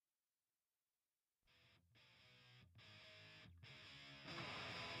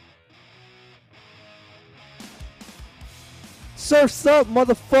surf's up,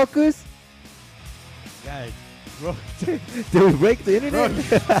 motherfuckers. God, bro. Did we break the internet?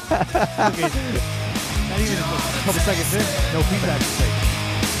 Okay. Not even a couple seconds in. No feedback. It's like,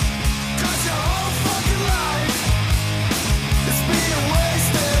 Cause your whole fucking life is being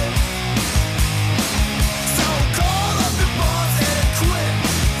wasted. So call up your boss and quit.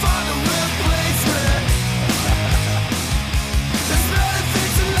 Find a replacement. There's better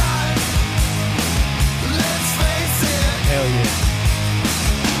things in life. Let's face it. hell yeah.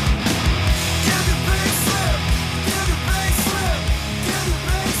 Give your big slip. Give your big slip. Give your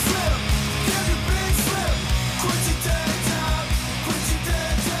big slip. Give your big slip. Quit your dead job. Quit your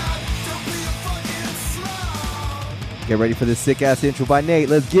dead job. Don't be a fucking slob. Get ready for this sick ass intro by Nate.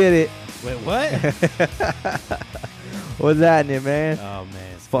 Let's get it. Wait, what? What's happening, man? Oh, man.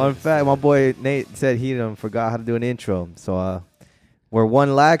 It's Fun good. fact, my boy Nate said he forgot how to do an intro. So where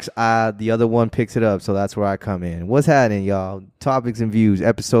one lacks, the other one picks it up. So that's where I come in. What's happening, y'all? Topics and Views,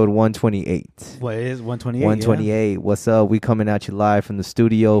 episode 128. What it is 128? 128. What's up? We coming at you live from the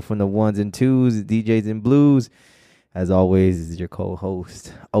studio, from the ones and twos, DJs and blues. As always, this is your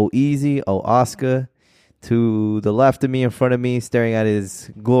co-host, O-Easy, O-Oscar. To the left of me, in front of me, staring at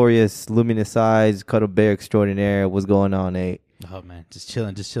his glorious, luminous eyes, cuddle bear extraordinaire. What's going on, Nate? Oh, man. Just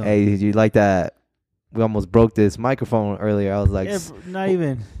chilling. Hey, did you like that? We almost broke this microphone earlier. I was like, Yeah, not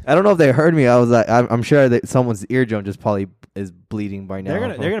even. I don't know if they heard me. I was like, I'm sure that someone's eardrum just probably is bleeding by now.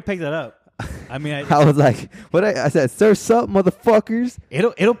 They're gonna pick that up. I mean, I was like, what? I said, surf's up, motherfuckers.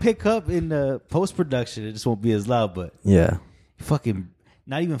 it'll pick up in the post production. It just won't be as loud. But Yeah. fucking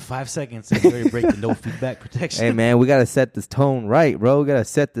not even 5 seconds and you already break the no feedback protection. Hey, man, we got to set this tone right, bro. We got to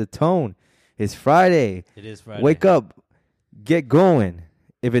set the tone. It's Friday. It is Friday. Wake up. Get going.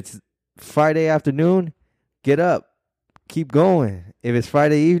 If it's Friday afternoon, get up. Keep going. If it's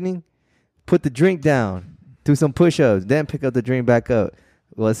Friday evening, put the drink down. Do some push-ups. Then pick up the drink back up.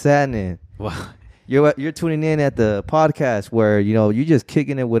 What's happening? Wow. You're tuning in at the podcast where, you're just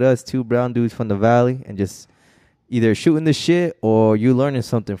kicking it with us, two brown dudes from the valley, and just either shooting the shit or you learning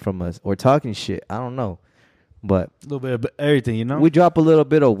something from us or talking shit. I don't know. But A little bit of everything, we drop a little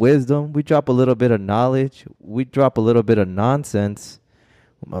bit of wisdom. We drop a little bit of knowledge. We drop a little bit of nonsense.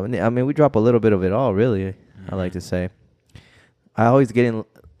 I mean, we drop a little bit of it all, really, I like to say. I love getting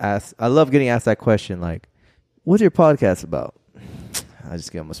asked that question, like, what's your podcast about? I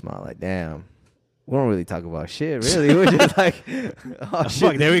just give them a smile like, damn. We don't really talk about shit, really. We're just like, oh, shit.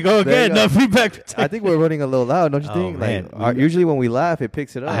 Fuck, there we go There again. you No go. feedback protection. I think we're running a little loud, don't you Oh, think? man. Like, usually when we laugh, it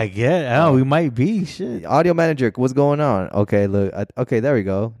picks it up. I get it. Oh, we might be. Shit. Audio manager, what's going on? Okay, look. Okay, there we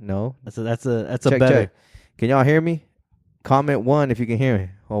go. No. That's a Check, better. check. Can y'all hear me? Comment 1 if you can hear me.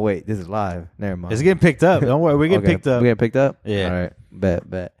 Oh, wait. This is live. Never mind. It's getting picked up. Don't worry. We're getting Okay, picked up. We getting picked up? Yeah. All right.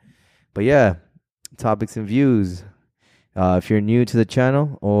 Bet. But yeah, topics and views. If you're new to the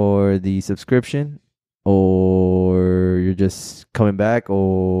channel or the subscription, or you're just coming back,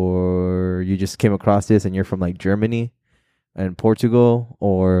 or you just came across this and you're from like Germany and Portugal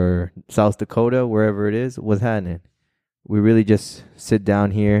or South Dakota, wherever it is, what's happening? We really just sit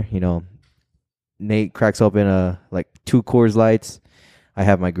down here, Nate cracks open like 2 Coors Lights. I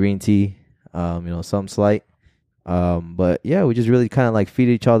have my green tea, some slight. But yeah, we just really kind of like feed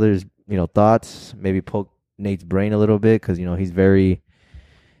each other's, thoughts, maybe poke Nate's brain a little bit because, he's very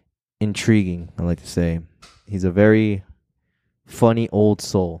intriguing, I like to say. He's a very funny old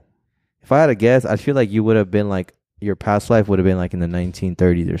soul. If I had to guess, I feel like you would have been like, your past life would have been like in the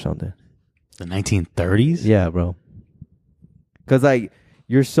 1930s or something. The 1930s? Yeah, bro. Because like,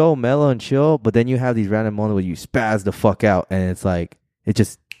 you're so mellow and chill, but then you have these random moments where you spaz the fuck out, and it's like, it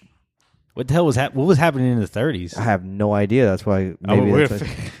just... What the hell was what was happening in the 30s? I have no idea. That's why maybe we're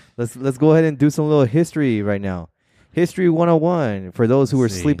that's let's go ahead and do some little history right now. History 101. For those who were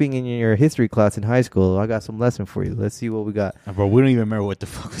sleeping in your history class in high school, I got some lesson for you. Let's see what we got. Bro, we don't even remember what the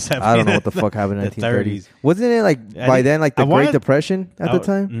fuck was happening. I don't know what the fuck happened in the 1930s. Wasn't it like by then like the Great Depression at the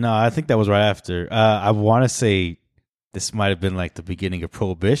time? No, I think that was right after. I want to say this might have been like the beginning of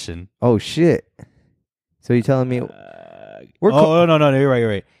Prohibition. Oh shit! So you're telling me no, you're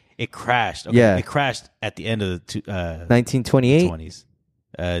right. It crashed. Okay. Yeah. It crashed at the end of the 1928? 20s.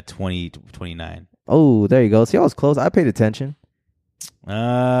 2029. Oh, there you go. See, I was close. I paid attention.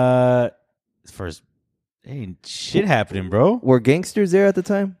 First, ain't shit happening, bro. Were gangsters there at the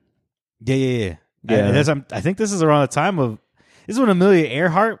time? Yeah. I think this is around the time of. This is when Amelia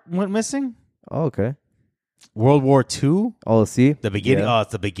Earhart went missing. Oh, okay. World War II. Oh, see? The beginning. Yeah. Oh,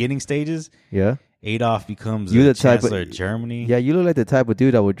 it's the beginning stages. Yeah. Adolf becomes You the the type chancellor of- of Germany. Yeah, you look like the type of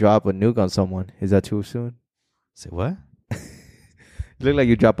dude that would drop a nuke on someone. Is that too soon? Say what? You look like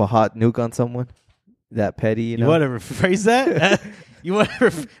you drop a hot nuke on someone. that petty. You You know, want to rephrase that? You want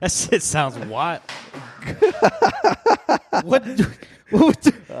to? That shit sounds wild. What?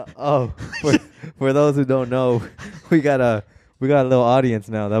 For those who don't know, we got a little audience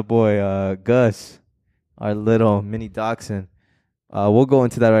now. That boy Gus, our little mini dachshund. We'll go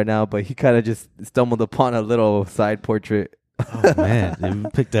into that right now, but he kind of just stumbled upon a little side portrait. Oh man, we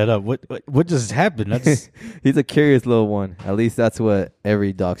picked that up. What just happened? That's He's a curious little one. At least that's what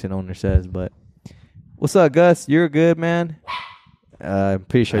every dachshund owner says. But what's up, Gus? You're good, man. I'm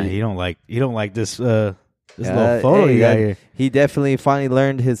pretty sure you don't like this little photo hey, you got here. He definitely finally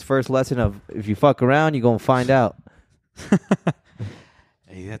learned his first lesson of if you fuck around, you're gonna find out.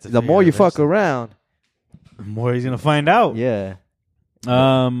 The more you fuck around, the more he's gonna find out. yeah.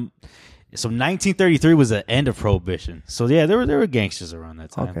 So 1933 was the end of Prohibition. So yeah, there were gangsters around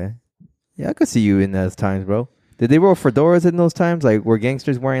that time. Okay. Yeah, I could see you in those times, bro. Did they wear fedoras in those times? Like, were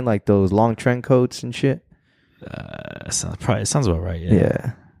gangsters wearing like those long trench coats and shit? Sounds about right.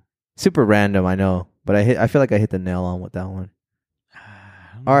 Yeah. Super random, I know, but I feel like I hit the nail on with that one.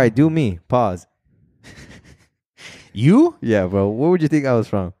 All right, do me. Pause. You? Yeah, bro. Where would you think I was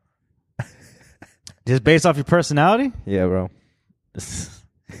from? Just based off your personality? Yeah, bro.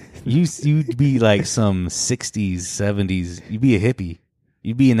 You'd be like some 60s, 70s. You'd be a hippie.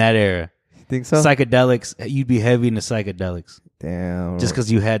 You'd be in that era. Think so? Psychedelics. You'd be heavy into psychedelics. Damn. Just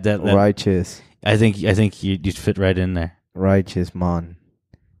because you had that. Righteous. I think you'd fit right in there. Righteous, man.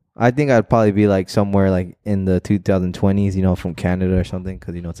 I think I'd probably be like somewhere like in the 2020s, you know, from Canada or something,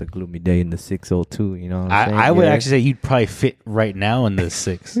 because, you know, it's a gloomy day in the 602, you know what I'm saying? I would actually say you'd probably fit right now in the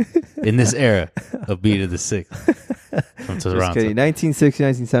 6, in this era of beat of the 6. From Just kidding.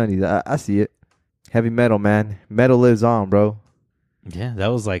 1960s, 1970s. I see it. Heavy metal, man. Metal lives on, bro. Yeah, that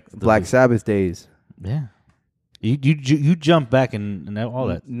was like Black Sabbath days. Yeah. You jump back and all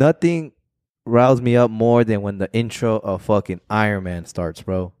that. Nothing riles me up more than when the intro of fucking Iron Man starts,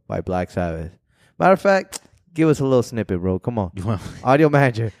 bro, by Black Sabbath. Matter of fact, give us a little snippet, bro. Come on. Audio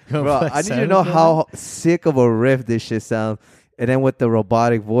manager. Bro, I need you to know how sick of a riff this shit sounds. And then with the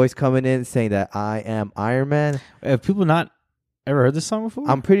robotic voice coming in saying that I am Iron Man. Have people not ever heard this song before?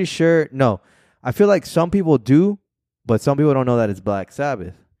 I'm pretty sure. No. I feel like some people do, but some people don't know that it's Black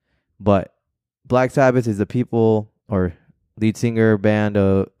Sabbath. But Black Sabbath is the people or lead singer band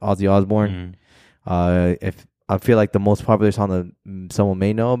of Ozzy Osbourne. If I feel like the most popular song that someone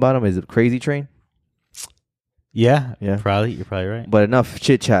may know about him is Crazy Train. Yeah. Probably. You're probably right. But enough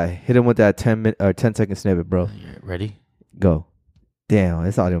chit chat. Hit him with that 10-second snippet, bro. You ready? Go. Damn,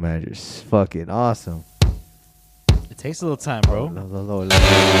 this audio manager's fucking awesome. It takes a little time, bro.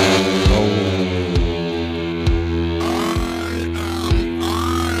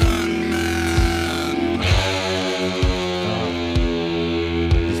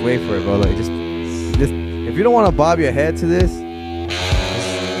 Just wait for it, bro. Like, just if you don't want to bob your head to this,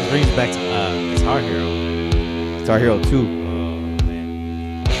 This brings back to Guitar Hero. Guitar Hero 2. Oh,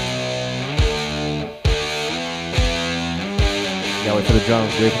 man. Yeah, wait for the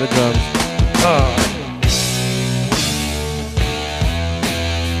drums. Wait for the drums.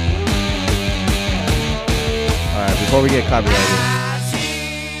 All right, before we get copyrighted.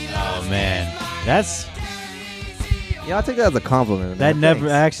 Oh, man. That's... Yeah, I'll take that as a compliment. That man.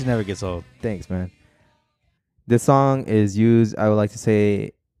 actually never gets old. Thanks, man. This song is used, I would like to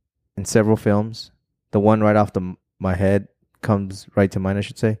say, in several films. The one right off my head comes right to mind, I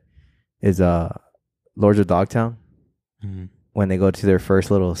should say, is Lords of Dogtown. Mm-hmm. When they go to their first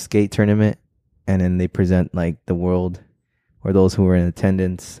little skate tournament, and then they present like the world or those who were in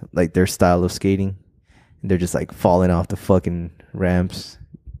attendance, like their style of skating. And they're just like falling off the fucking ramps,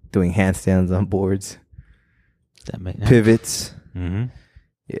 doing handstands on boards, pivots. Mm-hmm.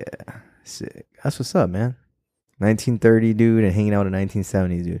 Yeah, sick. That's what's up, man. 1930, dude, and hanging out in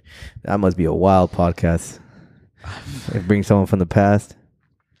 1970s, dude. That must be a wild podcast. It brings someone from the past.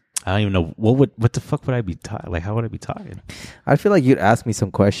 I don't even know what the fuck would I be talking? Like, how would I be talking? I feel like you'd ask me some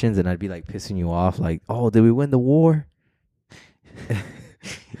questions, and I'd be like pissing you off, like, "Oh, did we win the war?"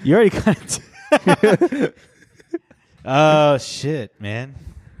 You already kind of. Oh shit, man.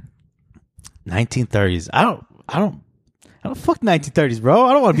 1930s. I don't fuck 1930s, bro.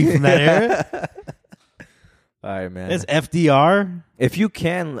 I don't want to be from that era. All right, man. It's FDR. If you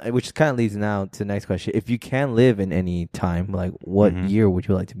can, which kind of leads now to the next question. If you can live in any time, like what year would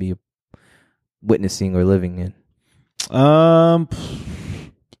you like to be witnessing or living in? I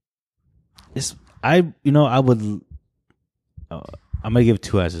would. I'm gonna give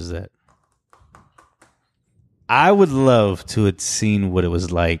two answers to that. I would love to have seen what it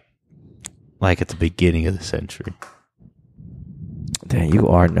was like at the beginning of the century. Damn, you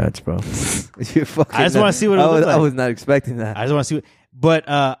are nuts, bro. You fucking I just want to see what it looks like. I was not expecting that. I just want to see what.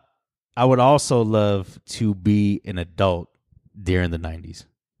 But I would also love to be an adult during the 90s.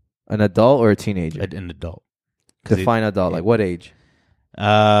 An adult or a teenager? An adult. 'Cause Define adult. Like what age?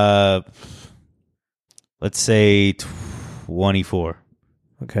 let's say 24.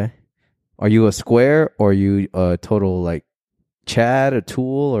 Okay. Are you a square or are you a total like Chad, a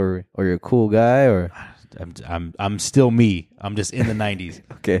tool, or you're a cool guy, or? I'm still me. I'm just in the 90s.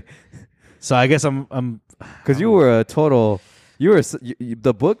 Okay. So I guess I'm because you were a total.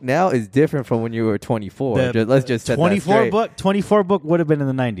 The book now is different from when you were 24. Let's just set 24 that straight. book. 24 book would have been in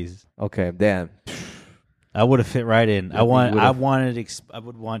the 90s. Okay, damn. I would have fit right in. I would want to.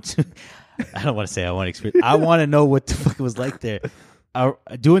 I don't want to say I want to experience. I want to know what the fuck it was like there.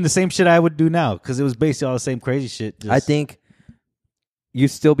 Doing the same shit I would do now because it was basically all the same crazy shit. I think you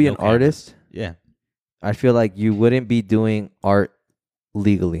still be an artist. Yeah. I feel like you wouldn't be doing art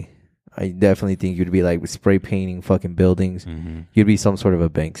legally. I definitely think you'd be like spray painting fucking buildings. Mm-hmm. You'd be some sort of a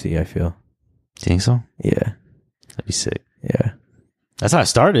Banksy, I feel. Think so? Yeah. That'd be sick. Yeah. That's how I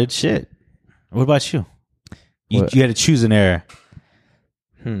started. Shit. What about you? You had to choose an era.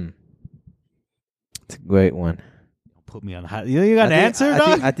 It's a great one. Put me on hot. You got an answer,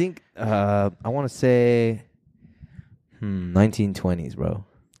 dog? I think I want to say 1920s, bro.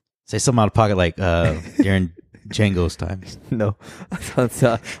 Say something out of pocket like during Django's time. No. I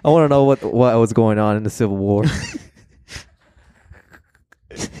want to know what was going on in the Civil War.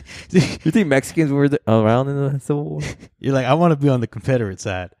 You think Mexicans were around in the Civil War? You're like, I want to be on the Confederate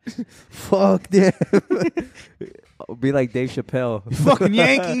side. Fuck them. Be like Dave Chappelle. You fucking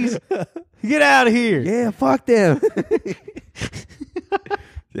Yankees. Get out of here. Yeah, fuck them.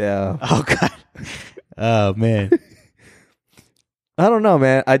 Yeah. Oh, God. Oh, man. I don't know,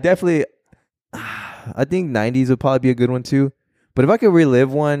 man. I think 90s would probably be a good one, too. But if I could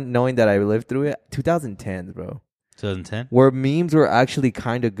relive one, knowing that I lived through it, 2010s, bro. 2010? Where memes were actually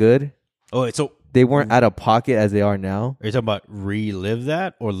kind of good. Oh, so they weren't out of pocket as they are now. Are you talking about relive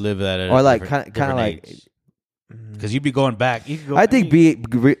that or live that at or like kind of like because you'd be going back. You could go,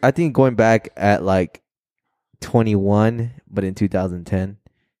 I think going back at like 21, but in 2010,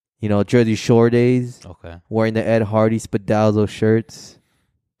 you know, Jersey Shore days. Okay, wearing the Ed Hardy Spadazzo shirts.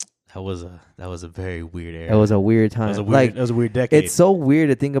 That was a very weird era. It was a weird time. That was a weird decade. It's so weird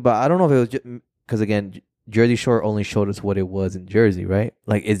to think about. I don't know if it was just because again, Jersey Shore only showed us what it was in Jersey, right?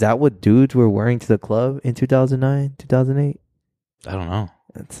 Like, is that what dudes were wearing to the club in 2009, 2008? I don't know.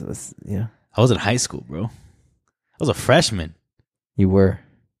 That's yeah. I was in high school, bro. I was a freshman. You were.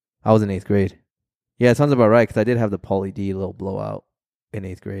 I was in 8th grade. Yeah, it sounds about right because I did have the Pauly D little blowout in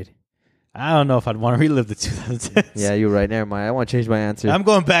 8th grade. I don't know if I'd want to relive the 2010s. Yeah, you're right. Never mind. I want to change my answer. I'm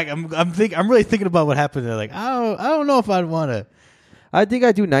going back. I'm really thinking about what happened there. Like, I don't know if I'd want to. I think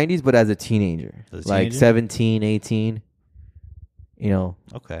I do 90s, but as a teenager. Like 17, 18. You know.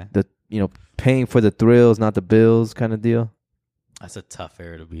 Okay. Paying for the thrills, not the bills kind of deal. That's a tough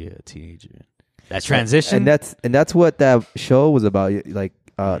era to be a teenager. That transition. And that's what that show was about. Like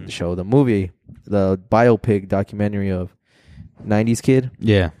the movie, the biopic documentary of 90s kid.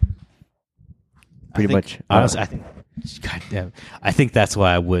 Yeah. Pretty much. Honestly, I think that's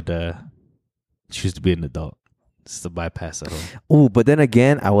why I would choose to be an adult. Just to bypass that whole. Oh, but then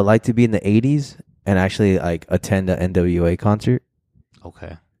again, I would like to be in the 80s and actually like attend an NWA concert.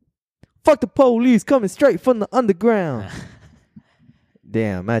 Okay. Fuck the police coming straight from the underground.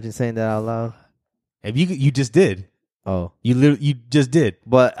 Damn, imagine saying that out loud. If you just did. Oh. You just did.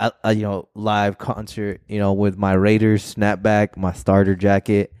 But live concert, with my Raiders snapback, my starter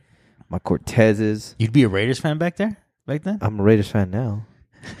jacket, my Cortezes. You'd be a Raiders fan back then? I'm a Raiders fan now.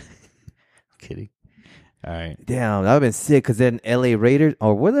 I'm kidding. All right. Damn, that would have been sick because then LA Raiders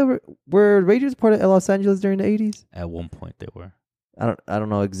or were Raiders part of Los Angeles during the 80s? At one point they were. I don't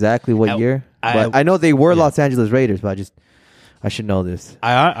know exactly what year, but I know they were Los Angeles Raiders, but I should know this.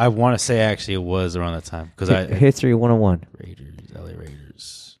 I want to say actually it was around that time because History 101. Raiders, LA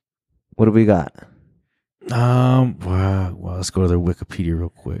Raiders. What do we got? Well, let's go to their Wikipedia real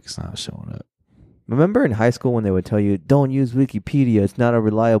quick. It's not showing up. Remember in high school when they would tell you, don't use Wikipedia, it's not a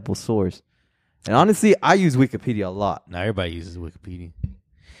reliable source. And honestly, I use Wikipedia a lot. Now everybody uses Wikipedia.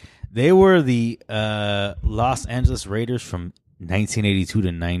 They were the Los Angeles Raiders from 1982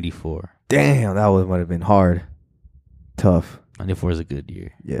 to 94. Damn, that might have been hard. Tough. 94 is a good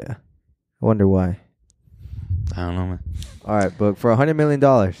year. Yeah. I wonder why. I don't know, man. All right, book for $100 million.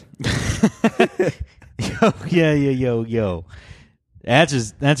 Yo.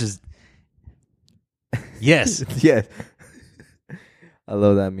 Answers. Yes. Yes. I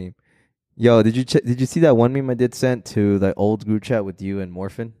love that meme. Yo, did you see that one meme I did send to the old group chat with you and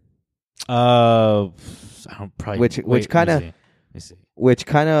Morphin? I don't probably Which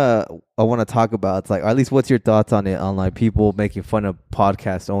kind of I want to talk about. It's like, or at least what's your thoughts on it? On like people making fun of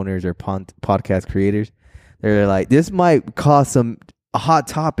podcast owners or podcast creators. They're like, this might cause a hot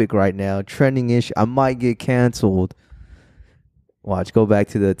topic right now, trending issue. I might get canceled. Watch, go back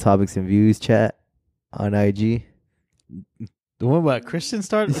to the topics and views chat on IG. The one about Christian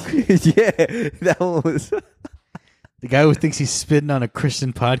started? Yeah, that one was... The guy who thinks he's spitting on a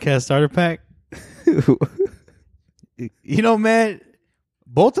Christian podcast starter pack? You know, man,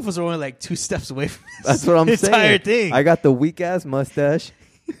 both of us are only like 2 steps away from this. That's what I'm saying. Entire thing. I got the weak-ass mustache.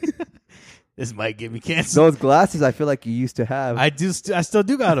 This might get me canceled. Those glasses I feel like you used to have. I still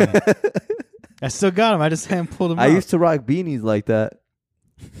do got them. I still got them. I just haven't pulled them out. I used to rock beanies like that.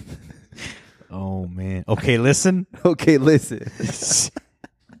 Oh, man. Okay, listen. Okay, listen.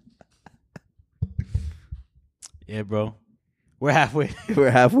 Yeah, bro. We're halfway.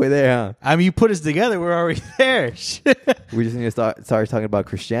 We're halfway there, huh? I mean, you put us together. We're already there. We just need to start talking about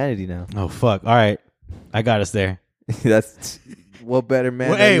Christianity now. Oh, fuck. All right. I got us there. That's what better man.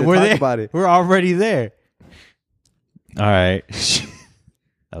 Well, hey, we're talk there. About it. We're already there. All right.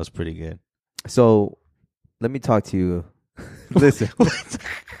 That was pretty good. So, let me talk to you. Listen.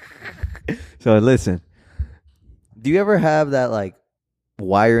 So, listen. Do you ever have that, like,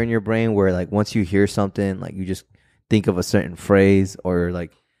 wire in your brain where, like, once you hear something, like, you just think of a certain phrase or,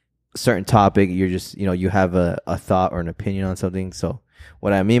 like, a certain topic, you're just, you know, you have a thought or an opinion on something? So,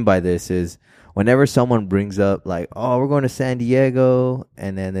 what I mean by this is whenever someone brings up, like, oh, we're going to San Diego,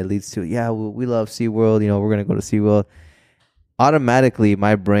 and then it leads to, yeah, we love SeaWorld, you know, we're going to go to SeaWorld. Automatically,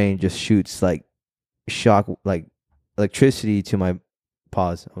 my brain just shoots, like, shock, like, electricity to my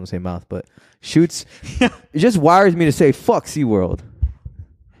pause. I won't say mouth, but shoots. It just wires me to say fuck SeaWorld.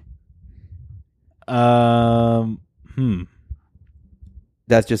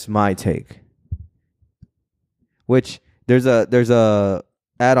 That's just my take. Which there's a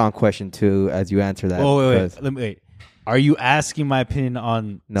add-on question too as you answer that. Oh wait. Let me wait. Are you asking my opinion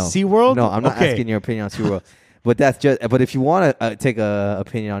on SeaWorld? No, I'm not asking your opinion on SeaWorld. But that's just. But if you want to take a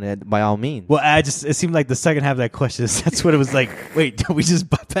opinion on it, by all means. Well, it seemed like the second half of that question. That's what it was like. Wait, did we just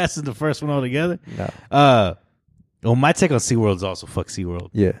bypass the first one altogether? No. Well, my take on SeaWorld is also fuck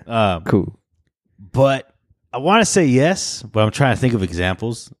SeaWorld. Yeah. Cool. But I want to say yes, but I'm trying to think of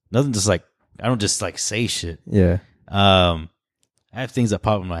examples. Nothing just like I don't just like say shit. Yeah. I have things that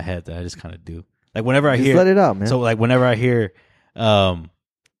pop in my head that I just kind of do. Like whenever I hear, let it out, man. So like whenever I hear,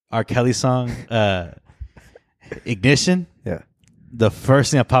 R. Kelly song, Ignition. Yeah. The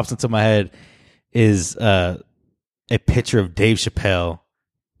first thing that pops into my head is a picture of Dave Chappelle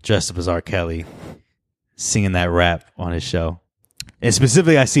dressed up as R. Kelly singing that rap on his show. And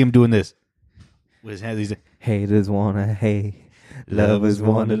specifically, I see him doing this with his hands. He's like, haters wanna hate, lovers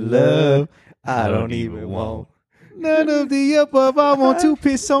wanna love. I don't even want none of the above. I want to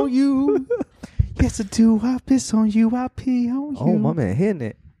piss on you. Yes, I do. I piss on you. I pee on you. Oh, my man, hitting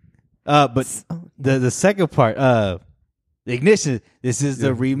it. But the second part, Ignition. This is the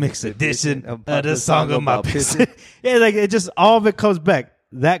remix edition of the song about pissing. Yeah, like it just all of it comes back.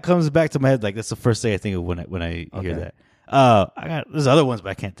 That comes back to my head. Like that's the first thing I think of when I hear that. There's other ones, but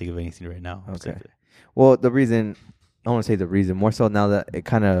I can't think of anything right now. Okay. Well, the reason I want to say the reason more so now that it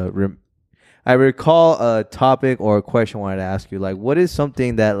kind of I recall a topic or a question I wanted to ask you. Like, what is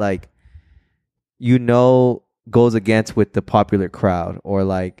something that like goes against with the popular crowd or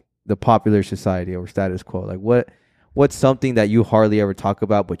like the popular society or status quo? Like what's something that you hardly ever talk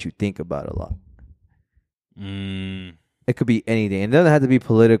about but you think about a lot? It could be anything. It doesn't have to be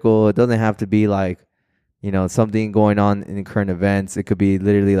political. It doesn't have to be like, you know, something going on in current events. It could be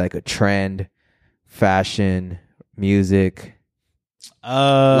literally like a trend, fashion, music.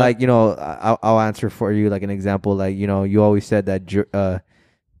 Like, you know, I'll answer for you like an example. Like, you know, you always said that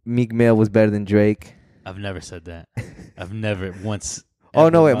Meek Mill was better than Drake. I've never said that. I've never once. Oh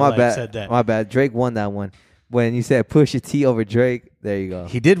no, wait, my bad. Said that. My bad. Drake won that one. When you said Pusha T over Drake, there you go.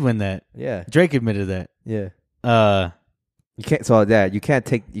 He did win that. Yeah. Drake admitted that. Yeah. You can't. So that you can't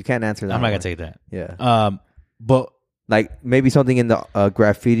answer that. I'm not gonna take that. Yeah. But like maybe something in the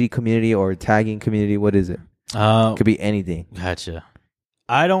graffiti community or tagging community. What is it? Could be anything. Gotcha.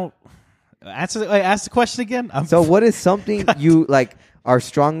 I don't ask the question again. So what is something you like are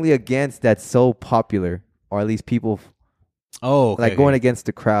strongly against that's so popular, or at least people? Going against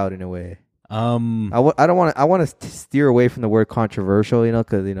the crowd in a way. I don't want to. I want to steer away from the word controversial, you know,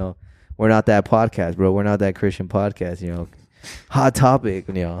 because you know we're not that podcast, bro. We're not that Christian podcast, you know. Hot topic,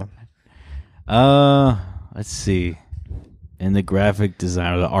 you know. Let's see. In the graphic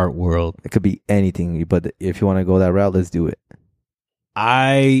design or the art world, It could be anything, but if you want to go that route, let's do it.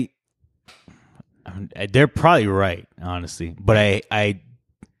 they're probably right, honestly, but I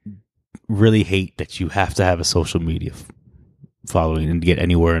really hate that you have to have a social media following and get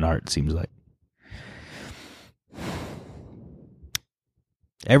anywhere in art. It seems like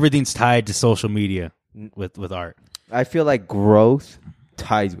everything's tied to social media with art. I feel like growth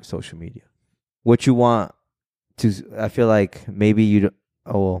ties with social media. What you want to, I feel like maybe you don't.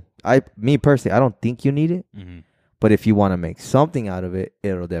 Oh, well, me personally, I don't think you need it. Mm-hmm. But if you want to make something out of it,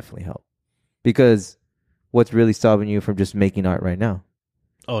 it'll definitely help. Because what's really stopping you from just making art right now?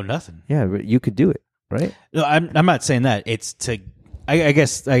 Oh, nothing. Yeah, you could do it, right? No, I'm not saying that. It's to, I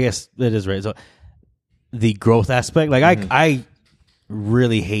guess that is right. So the growth aspect, like I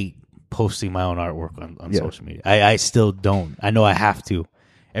really hate posting my own artwork on social media. I still don't. I know I have to.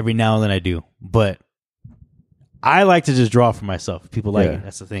 Every now and then I do. But I like to just draw for myself. People like it.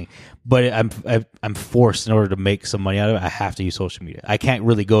 That's the thing. But I'm forced, in order to make some money out of it, I have to use social media. I can't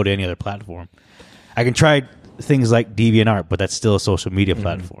really go to any other platform. I can try things like DeviantArt, but that's still a social media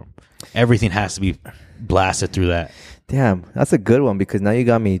platform. Everything has to be blasted through that. Damn, that's a good one, because now you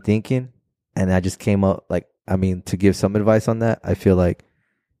got me thinking, and I just came up, like, I mean, to give some advice on that, I feel like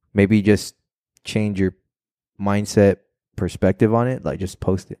maybe just change your mindset perspective on it. Like, just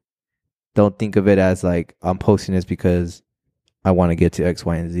post it. Don't think of it as like, I'm posting this because I want to get to X,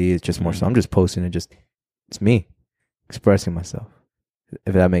 Y, and Z. It's just more so I'm just posting it. It's me expressing myself,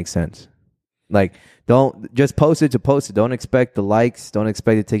 if that makes sense. Like, don't just post it to post it. Don't expect the likes. Don't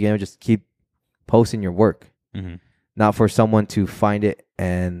expect it to get. Just keep posting your work. Mm-hmm. Not for someone to find it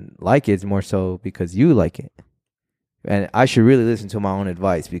and like it. It's more so because you like it. And I should really listen to my own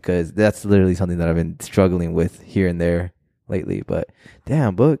advice, because that's literally something that I've been struggling with here and there lately. But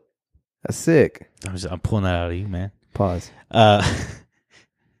damn, book. That's sick. I'm pulling that out of you, man. Pause. That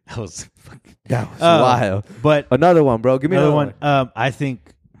was wild. But another one, bro. Give me another one. I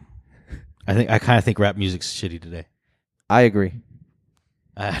kind of think rap music's shitty today. I agree.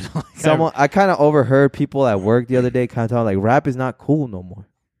 I kind of overheard people at work the other day kind of talking like rap is not cool no more.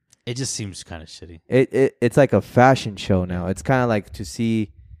 It just seems kind of shitty. It's like a fashion show now. It's kind of like to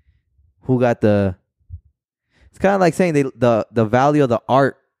see who got the. It's kind of like saying the value of the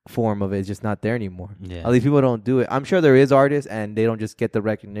art form of it is just not there anymore. Yeah. At least people don't do it. I'm sure there is artists and they don't just get the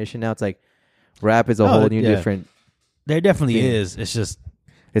recognition now. It's like rap is a whole new different. There definitely thing. is. It's just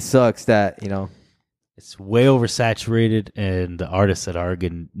it sucks that it's way oversaturated, and the artists that are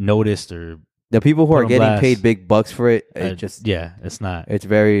getting noticed or the people who are getting paid big bucks for it, it's not. It's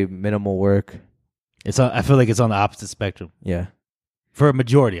very minimal work. I feel like it's on the opposite spectrum. Yeah. For a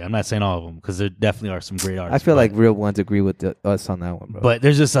majority, I'm not saying all of them, because there definitely are some great artists. I feel like real ones agree with us on that one, bro. But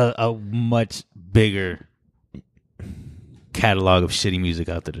there's just a much bigger catalog of shitty music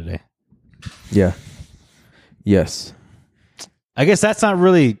out there today. Yeah. Yes. I guess that's not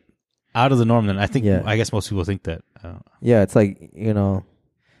really out of the norm then. I guess most people think that. Yeah, it's like,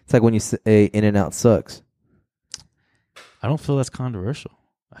 it's like when you say In-N-Out sucks. I don't feel that's controversial.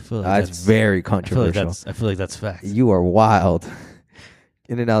 I feel like that's very controversial. I feel like that's facts. You are wild.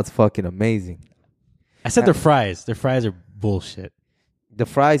 In-N-Out's fucking amazing. I said their fries. Their fries are bullshit. The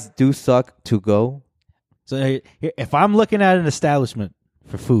fries do suck to go. So if I'm looking at an establishment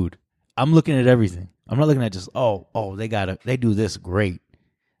for food, I'm looking at everything. I'm not looking at just they do this great.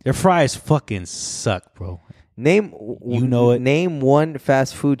 Their fries fucking suck, bro. Name one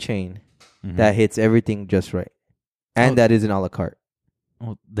fast food chain that hits everything just right, and that isn't a la carte.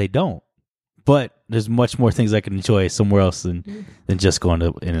 Well, they don't. But there's much more things I can enjoy somewhere else than just going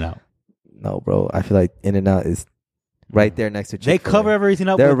to In-N-Out. No, bro. I feel like In-N-Out is right there next to Chick-fil-A. They cover everything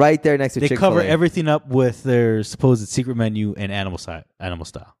up. They're right there next to Chick-fil-A. They cover everything up with their supposed secret menu and animal style.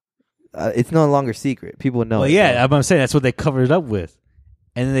 It's no longer secret. People know. Well, yeah, I'm saying that's what they covered it up with.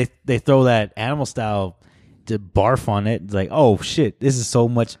 And then they throw that animal style to barf on it. It's like, oh, shit, this is so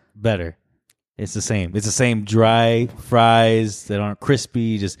much better. It's the same. It's the same dry fries that aren't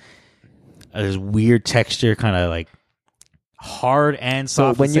crispy, just there's weird texture, kind of like hard and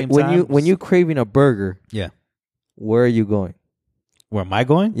soft at the same time. When you craving a burger, where are you going? Where am I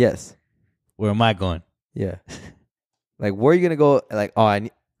going? Yes. Where am I going? Yeah. Like, where are you gonna go? Like,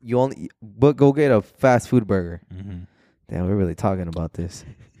 go get a fast food burger. Mm-hmm. Damn, we're really talking about this.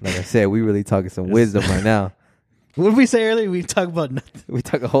 Like I said, we really talking some wisdom right now. What did we say earlier? We talk about nothing. We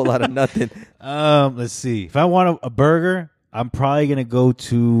talk a whole lot of nothing. Let's see. If I want a burger, I'm probably gonna go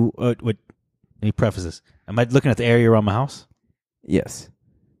to what. Let me preface this. Am I looking at the area around my house? Yes.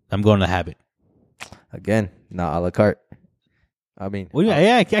 I'm going to Habit. Again, not a la carte. I mean... Well,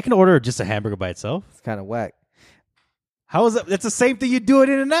 I can order just a hamburger by itself. It's kind of whack. How is that? That's the same thing you do it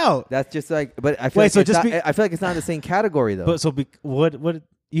In and Out. That's just like, but I feel Wait, like so it's just not, I feel like it's not in the same category though. But what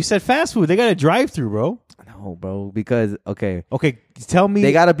you said fast food? They got a drive-through, bro. No, bro, because okay, tell me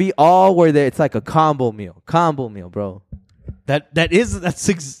they gotta be all where it's like a combo meal, bro.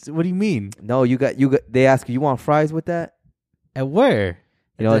 that's what do you mean? No, you got. They ask you want fries with that? At where?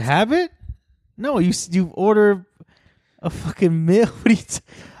 You know, the Habit? No, you order a fucking meal. What are you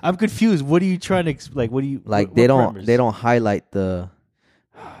I'm confused. What are you trying to like? What do you like? What They parameters? don't highlight the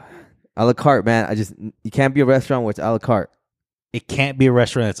a la carte, man. You can't be a restaurant where it's a la carte. It can't be a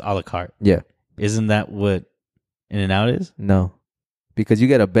restaurant that's a la carte. Yeah, Isn't that what In and Out is? no, because you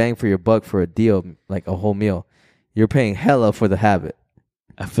get a bang for your buck for a deal, like a whole meal. You're paying hella for the Habit.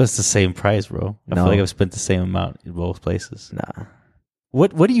 I feel it's the same price, bro. I No. feel like I've spent the same amount in both places. Nah,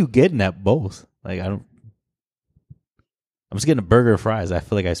 What are you getting at both? Like I'm just getting a burger and fries. I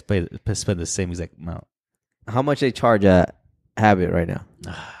feel like I spend the same exact amount. how much they charge at Habit right now?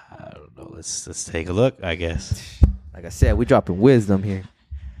 I don't know. Let's take a look, I guess. Like I said, we dropping wisdom here.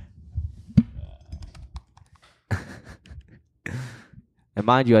 And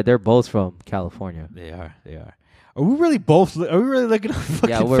mind you, they're both from California. They are. Are we really looking at fucking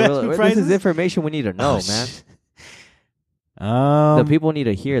Yeah, fast food this prices? is information we need to know, man. The people need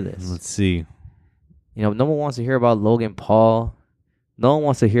to hear this. Let's see. You know, no one wants to hear about Logan Paul. No one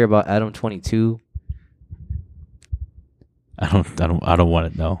wants to hear about Adam 22. I don't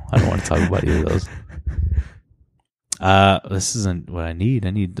want to know. I don't want to talk about either of those. This isn't what I need. I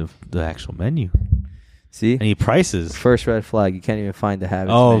need the actual menu. See? I need prices. First red flag. You can't even find the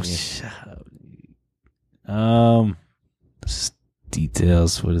Habits Oh, menu. this is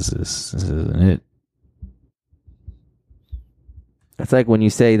details. What is this? This isn't it. It's like when you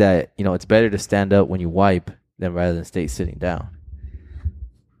say that, you know, it's better to stand up when you wipe than rather than stay sitting down.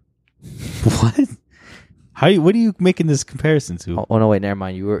 What? What are you making this comparison to? Oh no, wait, never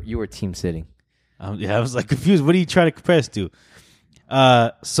mind. You were team sitting. Yeah, I was like confused. What are you trying to compare this to?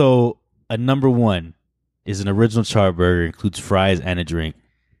 So a number one is an original charburger, includes fries and a drink,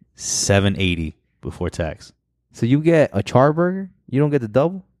 $7.80 before tax. So you get a char burger? You don't get the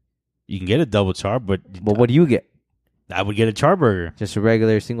double? You can get a double char, but What do you get? I would get a charburger. Just a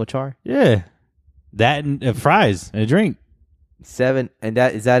regular single char? Yeah, that and fries and a drink. $7, and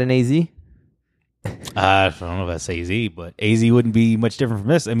is that an AZ? I don't know if that's AZ, but AZ wouldn't be much different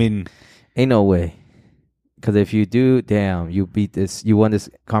from this. I mean, Ain't no way. Because if you do, damn, you beat this. You won this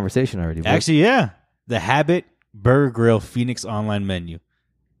conversation already. Bro. actually, yeah. The Habit Burger Grill Phoenix online menu.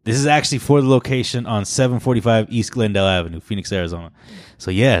 This is actually for the location on 745 East Glendale Avenue, Phoenix, Arizona.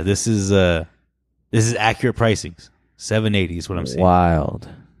 So yeah, this is accurate pricings. $7.80 is what I'm saying. Wild.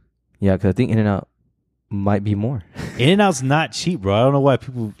 Yeah, because I think In-N-Out might be more. In-N-Out's not cheap, bro. I don't know why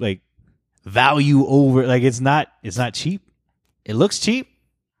people like value over. Like it's not cheap. It looks cheap.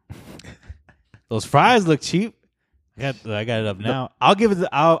 Those fries look cheap. I got it up now. I'll give it.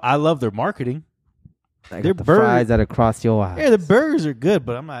 I love their marketing. Like Their the burger- fries that are across your eyes. Yeah, the burgers are good,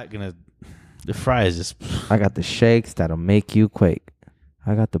 but I'm not gonna. The fries just. I got the shakes that'll make you quake.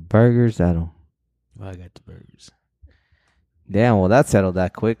 I got the burgers that'll. Well, I got the burgers. Damn, well, that settled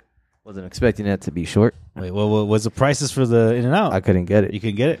that quick. Wasn't expecting that to be short. Wait, what was the prices for the In-N-Out? I couldn't get it. You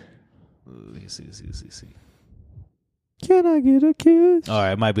can get it. Let's see. Can I get a kiss? All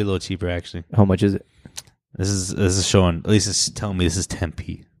right, it might be a little cheaper actually. How much is it? This is showing. At least it's telling me this is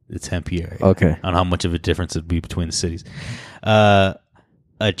Tempe, the Tempe area. Okay. On how much of a difference it'd be between the cities. A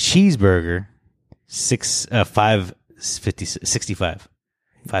cheeseburger,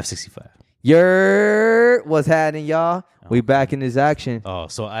 $5.65. What's happening, y'all? We back in this action. Oh,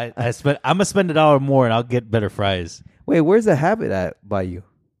 so I'm gonna spend $1 more and I'll get better fries. Wait, where's the Habit at by you?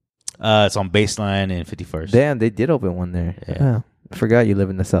 It's on Baseline and 51st. Damn, they did open one there. Yeah. I forgot you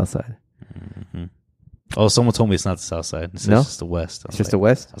live in the South Side. Mm-hmm. Oh, someone told me it's not the South Side. It's just the West. It's just the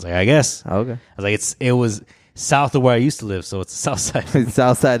West? I was like, I guess. Oh, okay. I was like, it was south of where I used to live, so it's the South Side. It's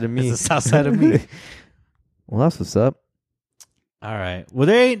South Side of me. It's the South Side of me. Well, that's what's up. All right. Well,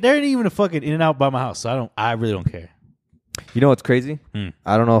 there ain't even a fucking In-N-Out by my house, so I really don't care. You know what's crazy? Hmm.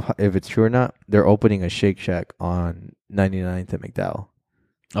 I don't know if it's true or not. They're opening a Shake Shack on 99th at McDowell.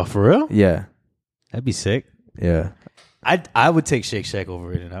 Oh, for real? Yeah. That'd be sick. Yeah. I would take Shake Shack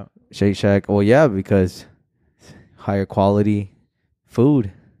over In-N-Out. Shake Shack. Well, yeah, because higher quality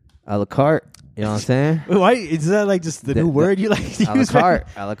food. A la carte. You know what I'm saying? Wait, why is that like just the new word you like to A la use? carte.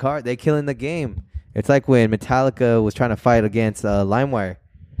 A la carte. They killing the game. It's like when Metallica was trying to fight against LimeWire.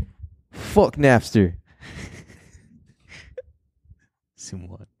 Fuck Napster.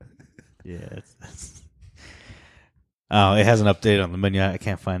 Somewhat. Yeah. That's... Oh, it hasn't updated on the menu. I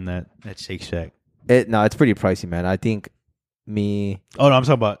can't find that Shake Shack. No, it's pretty pricey, man. I think me. Oh no, I'm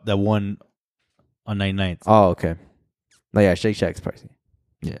talking about that one on 99th. Oh, okay. No, yeah, Shake Shack's pricey.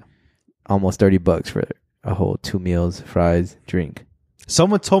 Yeah, almost $30 for a whole 2 meals, fries, drink.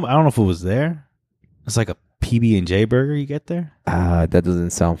 Someone told me, I don't know if it was there. It's like a PB&J burger you get there. That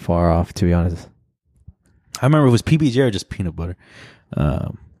doesn't sound far off, to be honest. I remember it was PB&J or just peanut butter. It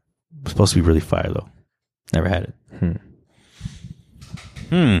was supposed to be really fire though. Never had it.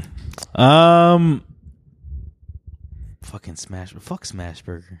 Fucking fuck Smash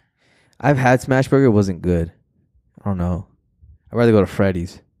Burger. I've had Smash Burger. It wasn't good. I don't know. I'd rather go to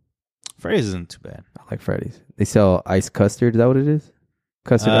Freddy's. Freddy's isn't too bad. I like Freddy's. They sell iced custard. Is that what it is?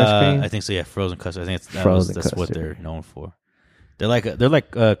 Custard ice cream? I think so, yeah. Frozen custard. I think that's what custard. they're known for. They're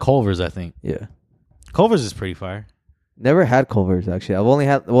like Culver's, I think. Yeah. Culver's is pretty fire. Never had Culver's, actually. I've only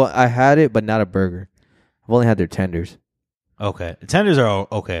had... Well, I had it, but not a burger. I've only had their tenders. Okay. The tenders are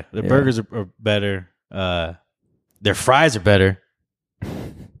okay. The burgers are better. Their fries are better.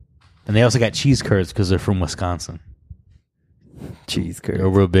 And they also got cheese curds because they're from Wisconsin. Cheese curds. They're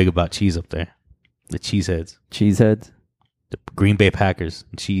real big about cheese up there. The cheeseheads. Cheeseheads? The Green Bay Packers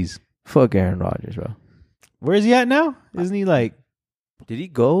and cheese. Fuck Aaron Rodgers, bro. Where is he at now? Isn't he like... Did he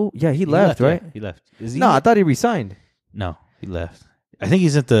go? Yeah, he left, right? Yeah, he left. Is he? No, I thought he resigned. No, he left. I think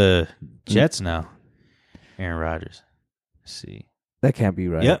he's at the Jets now. Aaron Rodgers. Let's see. That can't be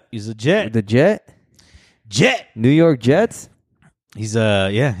right. Yep, he's a Jet. The Jet? New York Jets? He's he's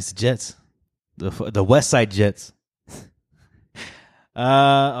the Jets. The West Side Jets. All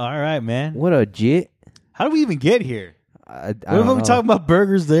right, man. What a Jet. How do we even get here? I What are we talking about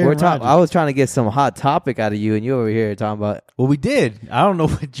burgers there? I was trying to get some hot topic out of you, and you over here talking about... Well, we did. I don't know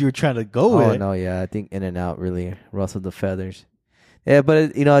what you were trying to go with. Oh, no, yeah. I think In-N-Out really rustled the feathers. Yeah,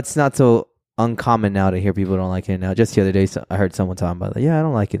 but, it's not so uncommon now to hear people don't like In-N-Out. Just the other day, I heard someone talking about it. Yeah, I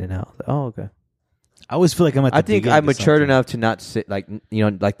don't like In-N-Out. Like, oh, okay. I always feel like I'm at the I think I matured enough to not sit, like the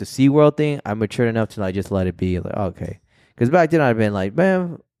SeaWorld thing. I matured enough to, like, just let it be. Like, okay. Because back then, I'd been like,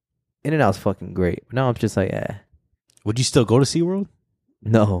 man, In-N-Out's fucking great. But now I'm just like, eh. Would you still go to SeaWorld?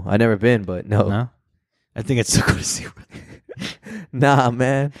 No, I never been, but no. No? I think I'd still go to SeaWorld. Nah,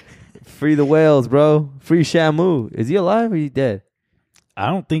 man. Free the whales, bro. Free Shamu. Is he alive or is he dead? I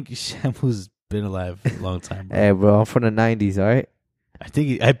don't think Shamu's been alive for a long time, bro. Hey, bro, I'm from the 90s, all right?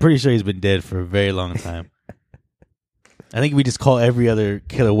 I'm pretty sure he's been dead for a very long time. I think we just call every other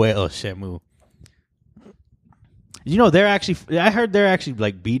killer whale Shamu. You know, I heard they're actually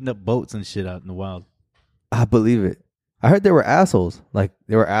like beating up boats and shit out in the wild. I believe it. I heard they were assholes. Like,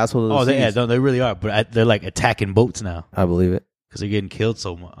 they were assholes. Oh, they really are. But they're like attacking boats now. I believe it. Because they're getting killed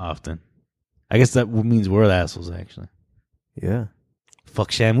so often. I guess that means we're the assholes, actually. Yeah.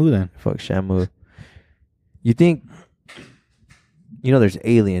 Fuck Shamu, then. Fuck Shamu. You think, there's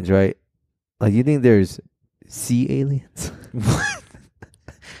aliens, right? Like, you think there's sea aliens?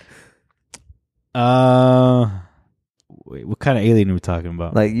 Wait, what kind of alien are we talking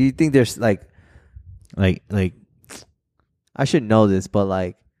about? Like, you think there's, like... I should know this, but,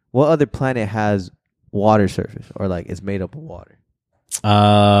 like, what other planet has water surface or, like, is made up of water?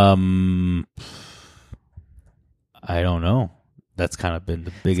 I don't know. That's kind of been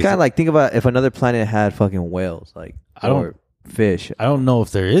the biggest. It's kind of like, think about if another planet had fucking whales, like, or fish. I don't know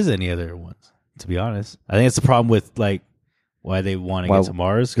if there is any other ones, to be honest. I think it's the problem with, like, why they want to get to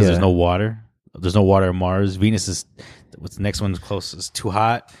Mars, because there's no water. There's no water on Mars. Venus is, what's the next one's closest? Too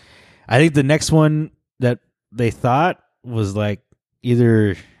hot. I think the next one that they thought was, like,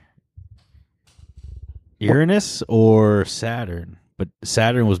 either Uranus or Saturn. But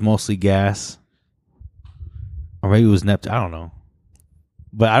Saturn was mostly gas. Or maybe it was Neptune. I don't know.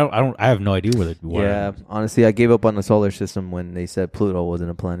 But I have no idea whether it was. Yeah, honestly, I gave up on the solar system when they said Pluto wasn't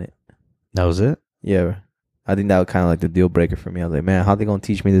a planet. That was it? Yeah. I think that was kind of like the deal breaker for me. I was like, man, how are they going to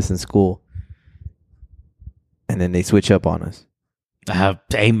teach me this in school? And then they switch up on us.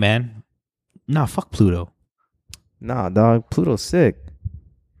 Hey, man. Nah, fuck Pluto. Nah, dog. Pluto's sick.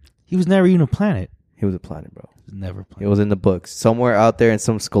 He was never even a planet. He was a planet, bro. He was never a planet. It was in the books. Somewhere out there in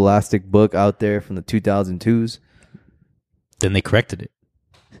some scholastic book out there from the 2002s. Then they corrected it.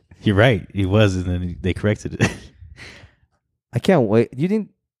 You're right. He was, and then they corrected it. I can't wait. Do you think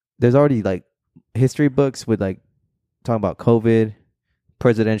there's already, like, history books with, like, talking about COVID,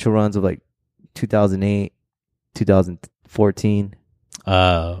 presidential runs of, like, 2008, 2014?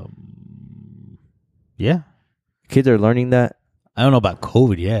 Yeah. Kids are learning that. I don't know about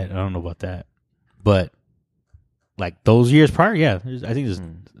COVID yet. I don't know about that. But, like, those years prior, yeah. I think there's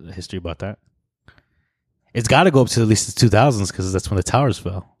a history about that. It's got to go up to at least the 2000s because that's when the towers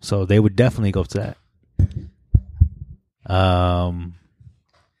fell. So they would definitely go up to that.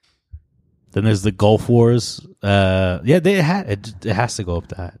 Then there's the Gulf Wars. It has to go up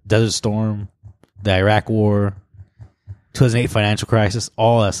that. Desert Storm, the Iraq War, 2008 financial crisis.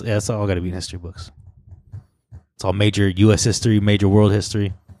 All that's all got to be in history books. It's all major U.S. history, major world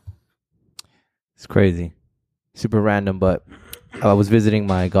history. It's crazy, super random. But I was visiting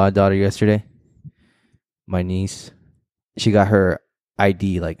my goddaughter yesterday. My niece, she got her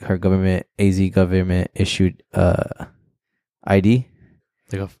ID, like her AZ government issued ID.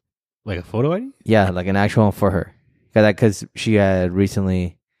 Like a photo ID? Yeah, like an actual one for her. Because she had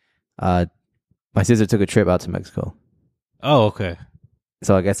recently, my sister took a trip out to Mexico. Oh, okay.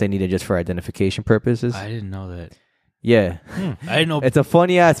 So I guess they need it just for identification purposes. I didn't know that. Yeah. I didn't know. It's a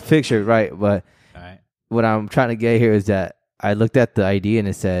funny ass picture, right? But all right. What I'm trying to get here is that I looked at the ID and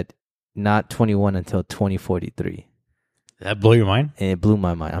it said not 21 until 2043. Did that blow your mind? And it blew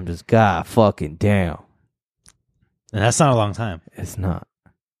my mind. I'm just, God fucking damn. And that's not a long time. It's not.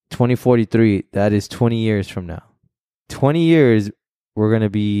 2043, that is 20 years from now. 20 years, you're going to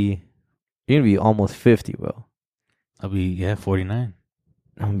be almost 50, bro. I'll be, 49.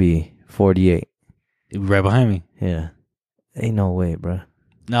 I'm going to be 48. You'll be right behind me. Yeah. Ain't no way, bro.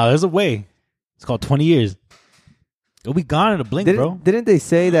 No, there's a way. It's called 20 years. It'll be gone in a blink, bro. Didn't they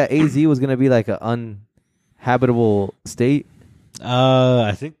say that AZ was going to be like an uninhabitable state?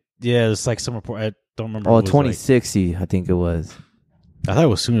 I think, it's like some report. I don't remember. Oh, 2060, I think it was. I thought it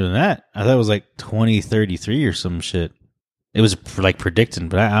was sooner than that. I thought it was like 2033 or some shit. It was like predicting,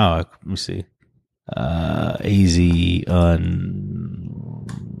 but let me see. AZ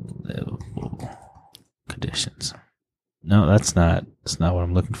conditions. No, that's not what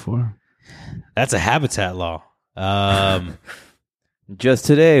I'm looking for. That's a habitat law. Just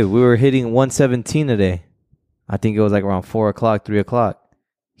today, we were hitting 117 today. I think it was like around 4 o'clock, 3 o'clock.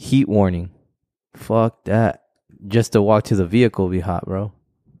 Heat warning. Fuck that. Just to walk to the vehicle be hot, bro.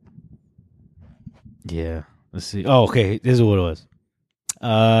 Yeah. Let's see. Oh, okay. This is what it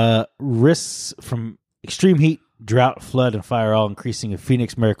was. Risks from extreme heat, drought, flood, and fire all increasing in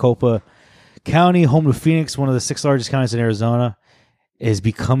Phoenix, Maricopa County, home to Phoenix, one of the 6 largest counties in Arizona, is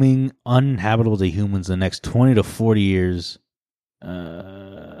becoming uninhabitable to humans in the next 20 to 40 years.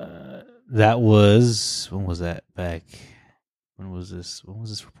 When was that back? When was this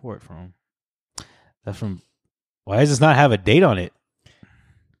report from? That's from. Why does this not have a date on it?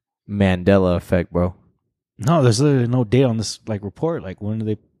 Mandela effect, bro. No, there's literally no date on this report. Like, when did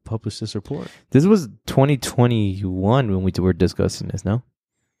they publish this report? This was 2021 when we were discussing this, no?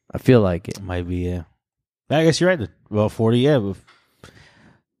 I feel like it. Might be, yeah. I guess you're right. About 40, yeah.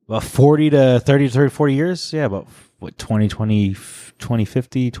 About 40 to 30 to 40 years. Yeah, about, 2020,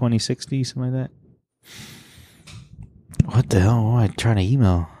 2050, 2060, something like that. What the hell am I trying to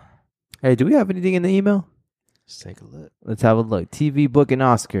email? Hey, do we have anything in the email? Let's take a look. Let's have a look. TV, book, and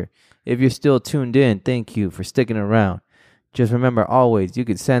Oscar. If you're still tuned in, thank you for sticking around. Just remember always, you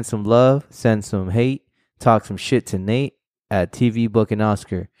could send some love, send some hate, talk some shit to Nate at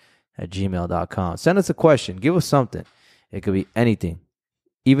tvbookandoscar@gmail.com. Send us a question. Give us something. It could be anything.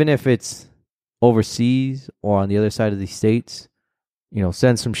 Even if it's overseas or on the other side of the states,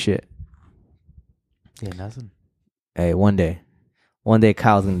 send some shit. Yeah, nothing. Hey, one day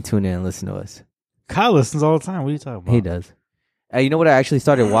Kyle's going to tune in and listen to us. Kyle listens all the time. What are you talking about? He does. Hey, you know what I actually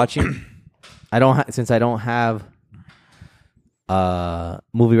started watching? Since I don't have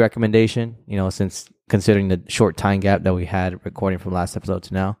movie recommendation, since considering the short time gap that we had recording from last episode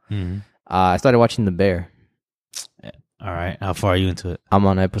to now, I started watching The Bear. All right. How far are you into it? I'm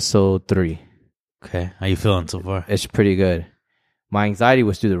on episode 3. Okay. How you feeling so far? It's pretty good. My anxiety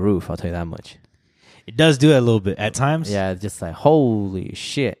was through the roof, I'll tell you that much. It does do that a little bit at times. Yeah, it's just like, holy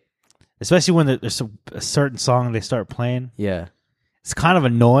shit. Especially when there's a certain song they start playing. Yeah. It's kind of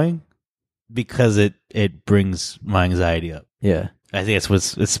annoying because it brings my anxiety up. Yeah. I think that's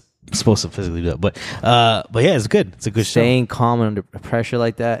what it's supposed to physically do that. But yeah, it's good. It's a good show. Staying calm under pressure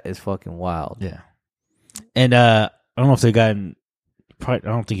like that is fucking wild. Yeah. And I don't know if they've gotten... I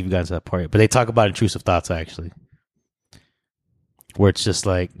don't think you've gotten to that part yet, but they talk about intrusive thoughts, actually. Where it's just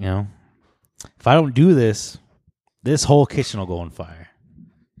like, if I don't do this whole kitchen will go on fire.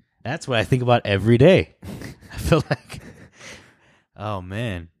 That's what I think about every day. I feel like... Oh,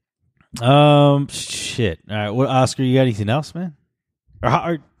 man. Shit. All right. What, Oscar, you got anything else, man?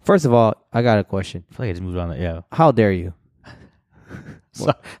 First of all, I got a question. I feel like I just moved on that. Yeah. How dare you?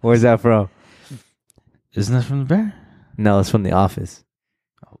 Where's that from? Isn't that from The Bear? No, it's from The Office.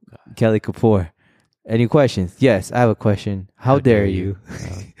 Oh, God. Kelly Kapoor. Any questions? Yes, I have a question. How dare you?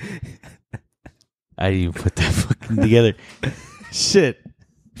 I didn't even put that fucking together. Shit.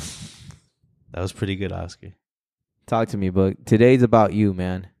 That was pretty good, Oscar. Talk to me, but today's about you,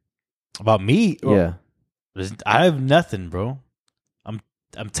 man. About me? Yeah. I have nothing, bro. I'm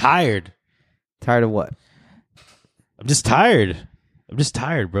tired. Tired of what? I'm just tired. I'm just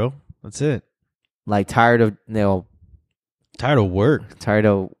tired, bro. That's it. Like tired of Tired of work. Tired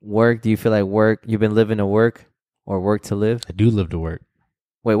of work? Do you feel like work? You've been living to work or work to live? I do live to work.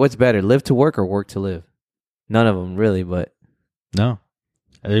 Wait, what's better, live to work or work to live? None of them really, but No,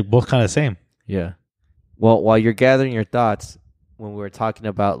 they're both kind of the same. yeah. Well, while you're gathering your thoughts, when we were talking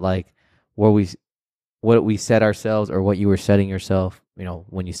about like what we set ourselves or what you were setting yourself,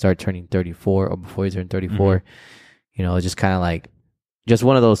 when you start turning 34 or before you turn 34, it's just kind of like just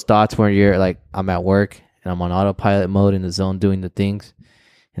one of those thoughts where you're like, I'm at work and I'm on autopilot mode in the zone doing the things,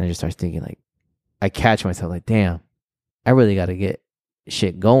 and I just start thinking like, I catch myself like, damn, I really got to get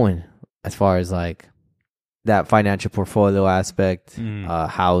shit going as far as like that financial portfolio aspect,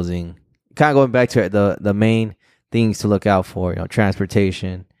 housing, kind of going back to the main things to look out for,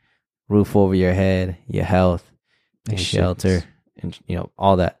 transportation, roof over your head, your health, and shelter, and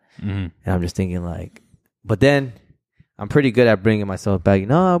all that. And I'm just thinking like, but then I'm pretty good at bringing myself back.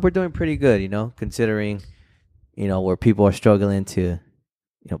 No, we're doing pretty good, considering, where people are struggling to,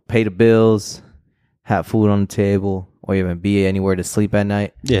 pay the bills, have food on the table, or even be anywhere to sleep at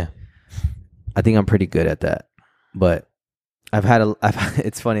night. Yeah. I think I'm pretty good at that. But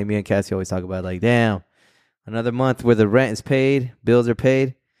it's funny, me and Cassie always talk about like, damn, another month where the rent is paid, bills are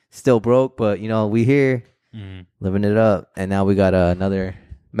paid, still broke, but we here living it up. And now we got another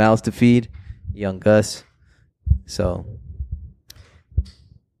mouths to feed, young Gus. So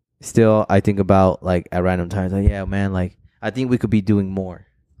still I think about like at random times, like, yeah, man, like I think we could be doing more.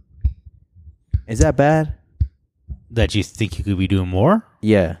 Is that bad? That you think you could be doing more?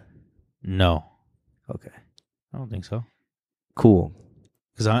 Yeah. No. Okay. I don't think so. Cool.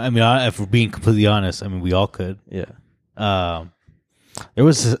 Because if we're being completely honest, we all could. Yeah. There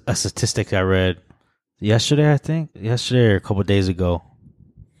was a statistic I read yesterday or a couple of days ago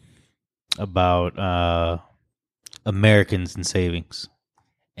about Americans and savings,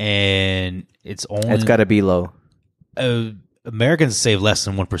 and it's got to be low. Americans save less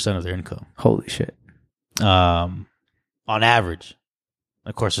than 1% of their income. Holy shit. On average.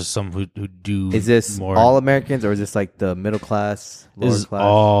 Of course, there's some who do. Is this more. All Americans, or is this like the middle class, lower This is class?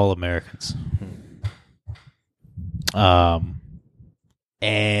 all Americans. And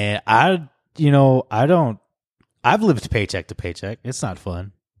I've lived paycheck to paycheck. It's not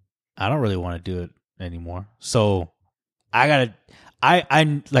fun. I don't really want to do it anymore. So I like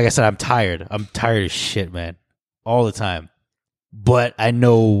I said, I'm tired. I'm tired of shit, man, all the time. But I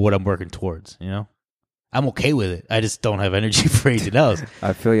know what I'm working towards, I'm okay with it. I just don't have energy for anything else.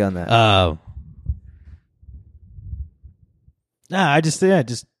 I feel you on that. I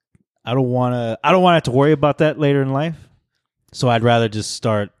don't want to have to worry about that later in life. So I'd rather just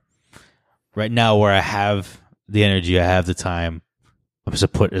start right now where I have the energy, I have the time. I'm just to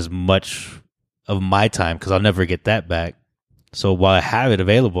put as much of my time, because I'll never get that back. So while I have it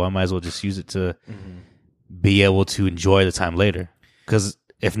available, I might as well just use it to be able to enjoy the time later. Because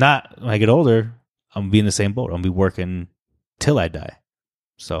if not, when I get older, I'm gonna be in the same boat. I'm gonna be working till I die.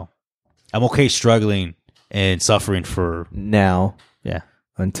 So I'm okay struggling and suffering for now. Yeah.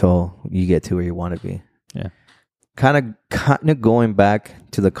 Until you get to where you want to be. Yeah. Kind of going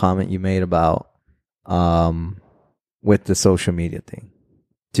back to the comment you made about with the social media thing.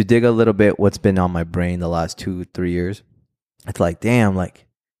 To dig a little bit what's been on my brain the last 2-3 years. It's like, damn, like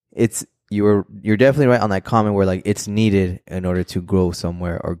you're definitely right on that comment where like it's needed in order to grow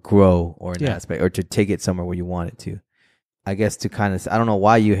somewhere or grow or an aspect or to take it somewhere where you want it to. I guess to kind of, I don't know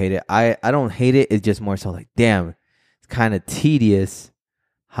why you hate it. I don't hate it. It's just more so like, damn, it's kind of tedious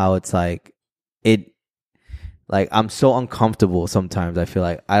how it's like I'm so uncomfortable sometimes. I feel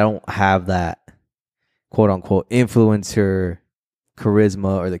like I don't have that quote unquote influencer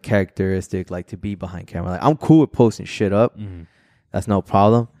charisma or the characteristic like to be behind camera. Like I'm cool with posting shit up. That's no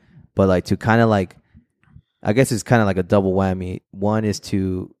problem. But like to kind of like, I guess it's kind of like a double whammy. One is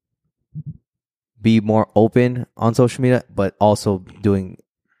to be more open on social media, but also doing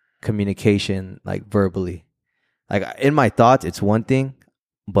communication like verbally. Like in my thoughts, it's one thing,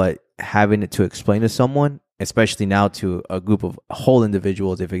 but having it to explain to someone, especially now to a group of whole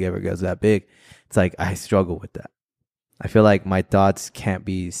individuals, if it ever gets that big, it's like I struggle with that. I feel like my thoughts can't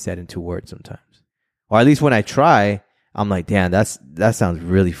be said into words sometimes. Or at least when I try, I'm like, damn, that sounds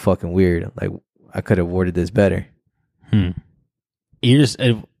really fucking weird. Like I could have worded this better.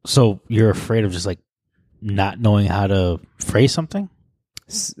 So you're afraid of just like not knowing how to phrase something?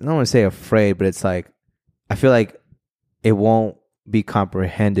 I don't want to say afraid, but it's like I feel like it won't be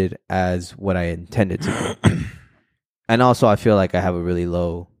comprehended as what I intended to be. And also I feel like I have a really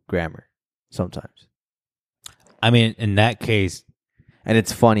low grammar. sometimes. I mean, in that case, and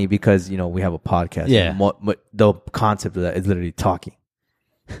it's funny because we have a podcast. Yeah, the concept of that is literally talking,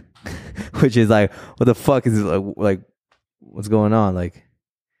 which is like, what the fuck is this? Like what's going on? Like,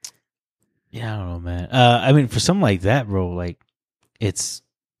 yeah, I don't know, man. I mean, for something like that, bro, like it's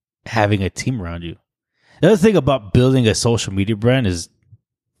having a team around you. The other thing about building a social media brand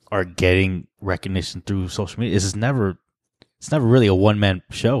or getting recognition through social media is it's never really a one-man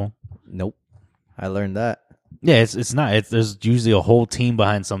show. Nope. I learned that. Yeah, it's not. There's usually a whole team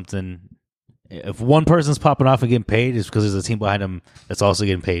behind something. If one person's popping off and getting paid, it's because there's a team behind them that's also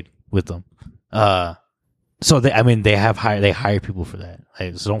getting paid with them. So they hire people for that.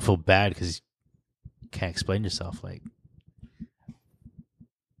 Like, so don't feel bad because you can't explain yourself. Like,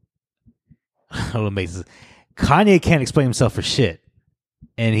 I don't know what makes this. Kanye can't explain himself for shit,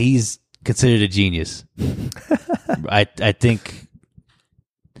 and he's considered a genius. I think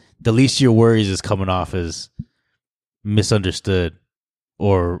the least of your worries is coming off as misunderstood,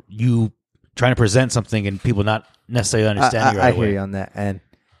 or you trying to present something and people not necessarily understanding you right away. I hear you on that, and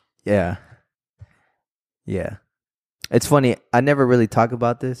yeah, it's funny. I never really talk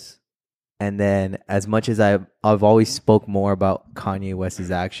about this, and then as much as I've always spoke more about Kanye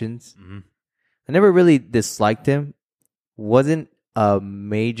West's actions. Mm-hmm. I never really disliked him. Wasn't a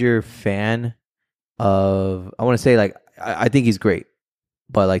major fan of. I want to say like I think he's great,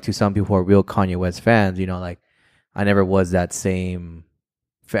 but like to some people who are real Kanye West fans, like I never was that same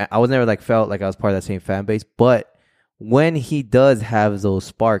fan. I was never like felt like I was part of that same fan base. But when he does have those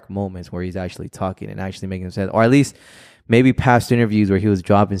spark moments where he's actually talking and actually making sense, or at least maybe past interviews where he was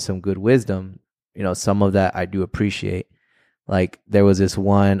dropping some good wisdom, some of that I do appreciate. Like there was this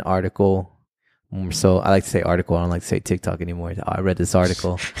one article. So I like to say article. I don't like to say TikTok anymore. I read this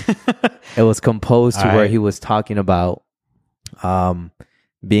article. It was composed to where he was talking about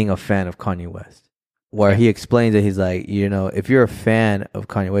being a fan of Kanye West, where he explains that he's like, if you're a fan of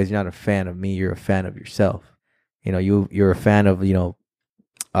Kanye West, you're not a fan of me. You're a fan of yourself. You're a fan of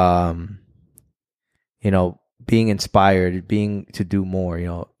being inspired, being to do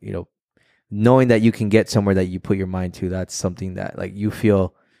more. Knowing that you can get somewhere that you put your mind to. That's something that like you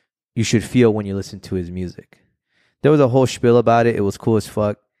should feel when you listen to his music. There was a whole spiel about it. It was cool as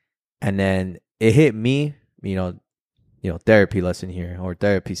fuck. And then it hit me, therapy lesson here or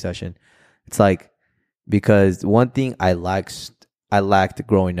therapy session. It's like, because one thing I lacked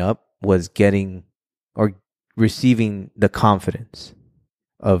growing up was getting or receiving the confidence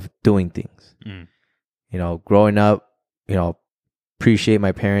of doing things. Growing up, appreciate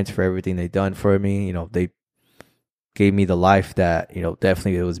my parents for everything they've done for me. They gave me the life that,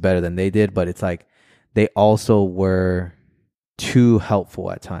 definitely it was better than they did. But it's like they also were too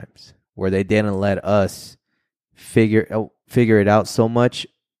helpful at times where they didn't let us figure it out so much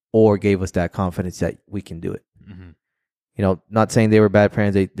or gave us that confidence that we can do it. Mm-hmm. Not saying they were bad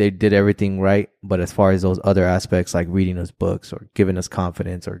parents. They did everything right. But as far as those other aspects, like reading us books or giving us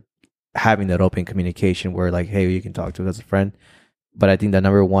confidence or having that open communication where like, hey, you can talk to us as a friend. But I think the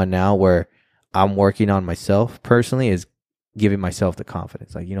number one now where I'm working on myself personally is giving myself the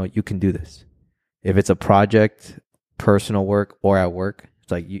confidence. Like, you can do this. If it's a project, personal work, or at work,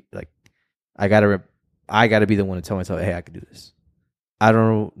 it's like I gotta be the one to tell myself, hey, I can do this. I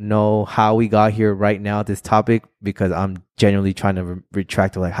don't know how we got here right now at this topic because I'm genuinely trying to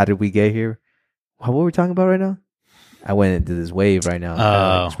retract to like, how did we get here? What were we talking about right now? I went into this wave right now.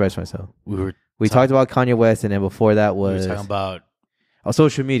 To express myself. We talked about Kanye West, and then before that was we were talking about.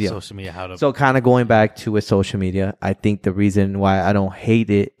 Social media. So kind of going back to with social media, I think the reason why I don't hate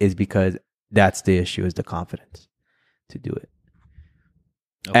it is because that's the issue, is the confidence to do it.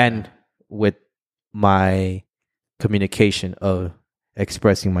 Okay. And with my communication of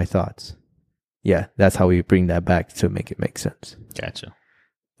expressing my thoughts. Yeah, that's how we bring that back to make it make sense. Gotcha.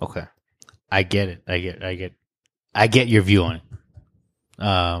 Okay. I get it. I get your view on it.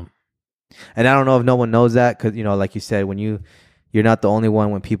 And I don't know if no one knows that because, like you said, when you're not the only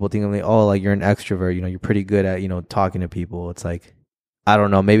one when people think of like, oh, like you're an extrovert, you're pretty good at, talking to people. It's like, I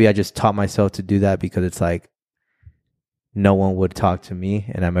don't know. Maybe I just taught myself to do that because it's like no one would talk to me.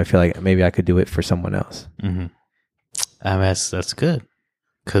 And I might feel like maybe I could do it for someone else. Mm-hmm. That's good.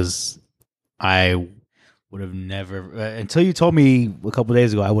 Because I would have never, until you told me a couple of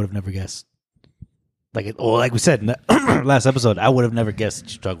days ago, I would have never guessed. Like we said in the last episode, I would have never guessed you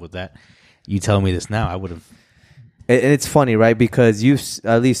struggled with that. You telling me this now, I would have. And it's funny, right? Because you've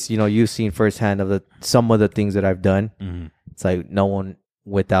seen firsthand of some of the things that I've done. Mm-hmm. It's like no one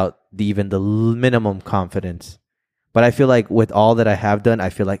without even the minimum confidence. But I feel like with all that I have done, I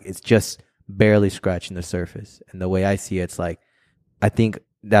feel like it's just barely scratching the surface. And the way I see it, it's like I think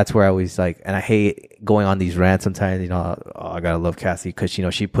that's where I always like, and I hate going on these rants sometimes. You know, I gotta love Cassie because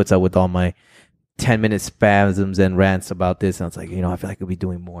she puts up with all my 10-minute spasms and rants about this, and it's like, I feel like I could be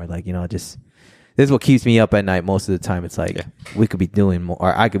doing more. Like, just this is what keeps me up at night most of the time. It's like we could be doing more,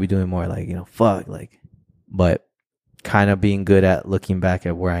 or I could be doing more. Like, fuck, like, but kind of being good at looking back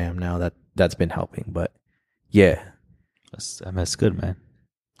at where I am now. That's been helping. But yeah, that's good, man.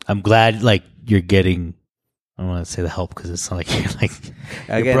 I'm glad like you're getting. I don't want to say the help because it's not like you're like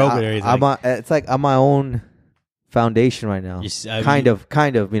you're broken or anything. It's like I'm my own foundation right now. Kind of.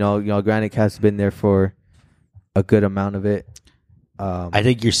 Granted, Cass has been there for a good amount of it. I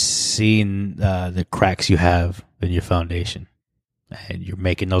think you're seeing the cracks you have in your foundation, and you're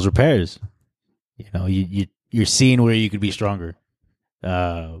making those repairs. You're seeing where you could be stronger.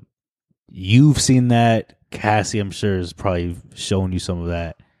 You've seen that. Cassie, I'm sure, is probably showing you some of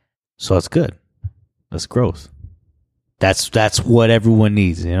that. So that's good. That's growth. That's what everyone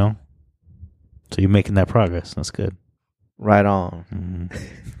needs, So you're making that progress. That's good. Right on. Mm-hmm.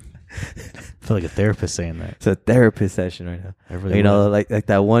 I feel like a therapist saying that. It's a therapist session right now. Really like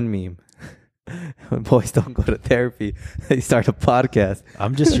that one meme. When boys don't go to therapy, they start a podcast.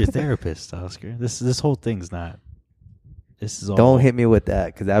 I'm just your therapist, Oscar. This whole thing's not. This is all. Don't hit me with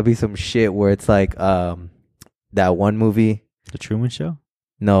that, because that'd be some shit where it's like that one movie, The Truman Show.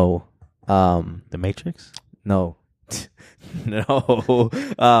 No. The Matrix. No. No.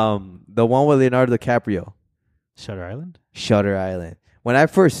 The one with Leonardo DiCaprio. Shutter Island. Shutter Island. When I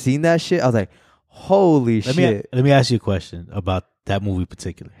first seen that shit, I was like, "Holy shit!" Let me ask you a question about that movie in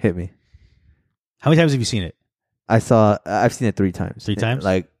particular. Hit me. How many times have you seen it? I've seen it 3 times. 3 times?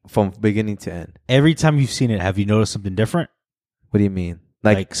 Like from beginning to end. Every time you've seen it, have you noticed something different? What do you mean?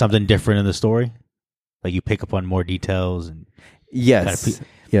 Like something different in the story? Like you pick up on more details and yes.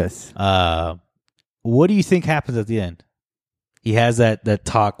 Yes. What do you think happens at the end? He has that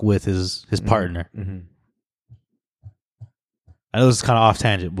talk with his partner. Mm-hmm. I know this is kind of off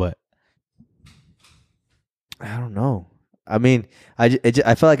tangent, but I don't know. I mean, I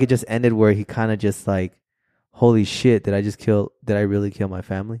felt like it just ended where he kind of just like, holy shit, did I really kill my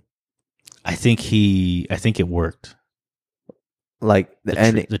family? I think it worked. Like the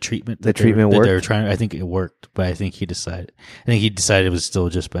ending, the treatment worked. They were trying. I think it worked, but I think he decided it was still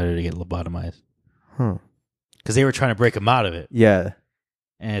just better to get lobotomized. Huh? Because they were trying to break him out of it. Yeah.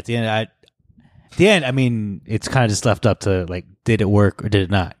 And at the end, I mean, it's kind of just left up to like, did it work or did it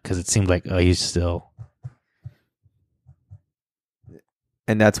not? Because it seemed like, he's still.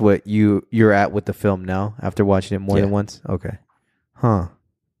 And that's what you're at with the film now after watching it more than once. Okay. Huh.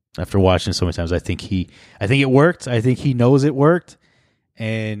 After watching it so many times, I think it worked. I think he knows it worked.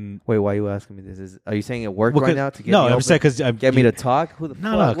 And wait, why are you asking me this? Are you saying it worked right now to get no? me I'm saying because get me to talk. Who the fuck?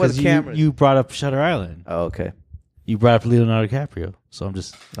 No, because you brought up Shutter Island. Oh, okay. You brought up Leonardo DiCaprio, so I'm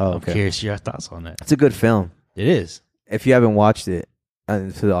just okay. I'm curious your thoughts on that. It's a good film. It is. If you haven't watched it,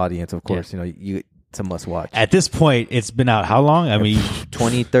 and to the audience, of course, it's a must watch. At this point, it's been out how long? I mean,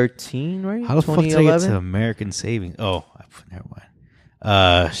 2013, right? How the fuck did I get to American Savings? Oh, never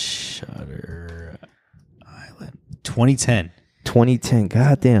mind. Shutter Island, 2010. 2010.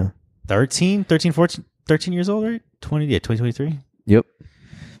 Goddamn. 13 years old, right? 2023. Yep.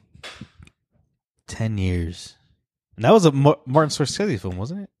 10 years. And that was a Martin Scorsese film,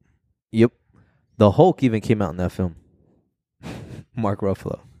 wasn't it? Yep. The Hulk even came out in that film. Mark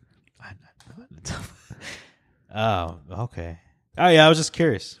Ruffalo. Oh, okay. Oh, yeah, I was just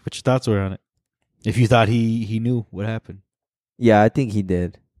curious what your thoughts were on it. If you thought he knew what happened. Yeah, I think he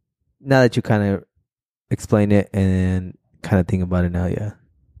did. Now that you kind of explain it and kind of think about it now, yeah.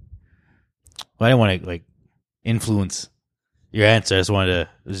 Well, I didn't want to influence your answer. I was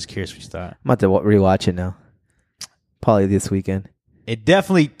just curious what you thought. I'm about to rewatch it now. Probably this weekend. It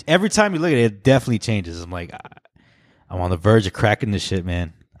definitely, every time you look at it, it definitely changes. I'm like, I'm on the verge of cracking this shit,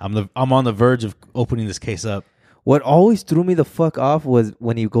 man. I'm on the verge of opening this case up. What always threw me the fuck off was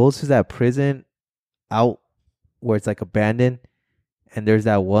when he goes to that prison out where it's like abandoned and there's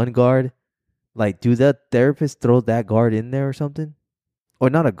that one guard. Like, do the therapist throw that guard in there or something? Or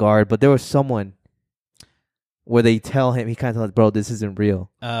not a guard, but there was someone where they tell him, he kind of tells, bro, this isn't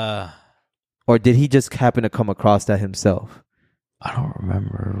real. Or did he just happen to come across that himself? I don't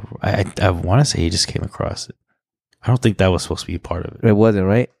remember. I want to say he just came across it. I don't think that was supposed to be a part of it. It wasn't,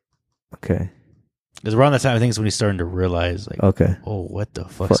 right? Okay. Because around that time, I think it's when he's starting to realize, like, okay, oh, what the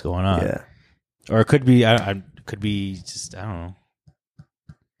fuck's going on? Yeah. Or it could be, could be just, I don't know.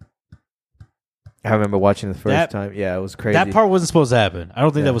 I remember watching the first time. Yeah, it was crazy. That part wasn't supposed to happen. I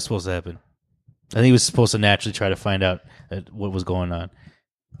don't think that was supposed to happen. I think he was supposed to naturally try to find out what was going on.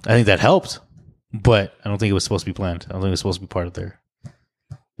 I think that helped, but I don't think it was supposed to be planned. I don't think it was supposed to be part of there.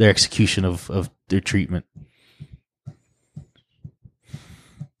 their execution of their treatment.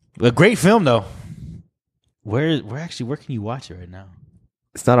 A great film though. Where can you watch it right now?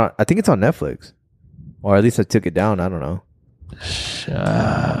 It's not on. I think it's on Netflix, or at least I took it down. I don't know.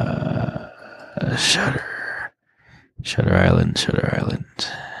 Shutter Island.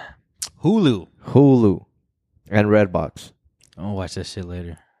 Hulu, and Redbox. I'm gonna watch that shit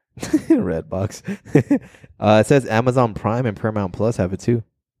later. Redbox. It says Amazon Prime and Paramount Plus have it too.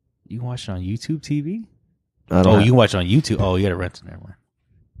 You can watch it on YouTube TV. You can watch it on YouTube. Oh, you gotta rent it. Never mind.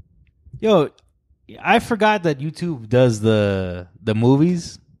 Yo, I forgot that YouTube does the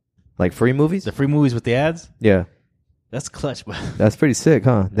movies, like free movies. the free movies with the ads. Yeah, That's clutch, bro. that's pretty sick,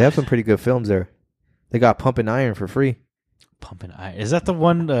 huh? They have some pretty good films there. They got Pumping Iron for free. Pumping Iron. Is that the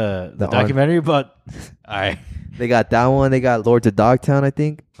one? The documentary about? All right. They got that one. They got Lords of Dogtown, I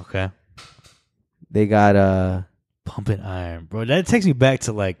think. Okay. They got Pumping Iron, bro. That takes me back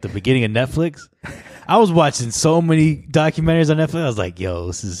to like the beginning of Netflix. I was watching so many documentaries on Netflix. I was like, yo,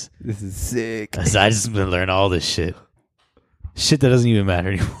 this is sick. I just been learning all this shit. Shit that doesn't even matter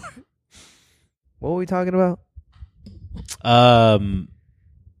anymore. What were we talking about?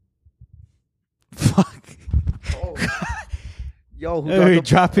 Fuck. Oh. Yo, Hey,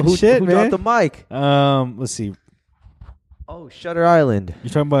 dropping shit, who man. dropped the mic? Let's see. Oh, Shutter Island. You're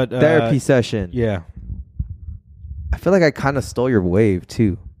talking about Therapy session. Yeah. I feel like I kind of stole your wave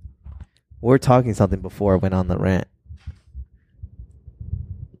too. We were talking something before I went on the rant.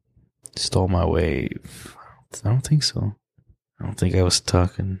 Stole my wave. I don't think so. I don't think I was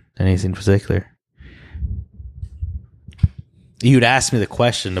talking anything particular. You'd asked me the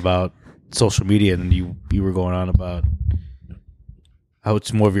question about social media, and you were going on about how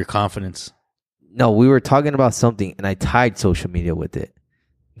it's more of your confidence. No, we were talking about something, and I tied social media with it.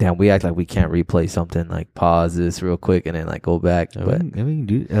 Damn, we act like we can't replay something. Like pause this real quick and then like go back. Yeah, but we can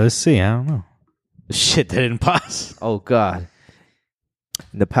do. Let's see. I don't know. Shit, that didn't pause. oh god,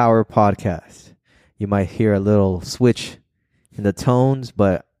 in the power of podcast, you might hear a little switch in the tones.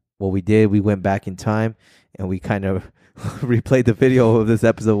 But what we did, we went back in time and we kind of replayed the video of this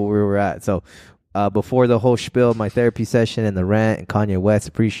episode where we were at. So before the whole spiel, my therapy session and the rant and Kanye West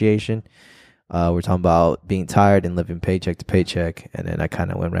appreciation. We're talking about being tired and living paycheck to paycheck, and then I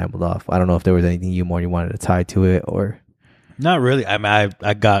kind of rambled off. I don't know if there was anything you wanted to tie to it, or not really. I mean,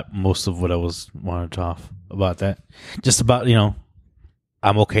 I got most of what I wanted to off about that. Just about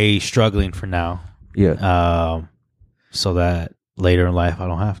I'm okay struggling for now. Yeah. So that later in life I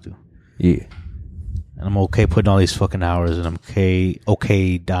don't have to. Yeah. And I'm okay putting all these fucking hours, and I'm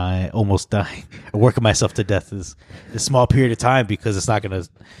okay almost dying, working myself to death this small period of time because it's not gonna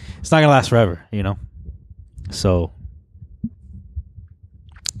last forever, So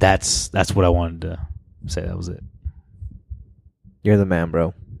that's what I wanted to say. That was it. You're the man,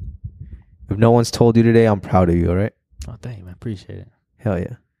 bro. If no one's told you today, I'm proud of you. All right. Oh, thank you, man. Appreciate it. Hell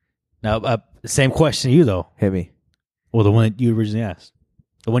yeah. Now, same question to you though. Hit me. Well, the one you originally asked,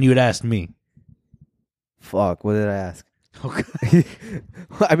 the one you had asked me. Fuck. What did I ask? Okay.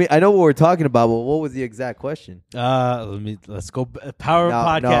 I mean, I know what we're talking about, but what was the exact question? Let's go. Power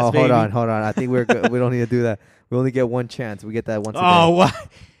podcast. No, baby. hold on. I think we're good. We don't need to do that. We only get one chance. We get that once. Oh, what?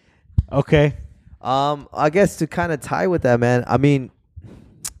 Okay. I guess to kind of tie with that, man. I mean,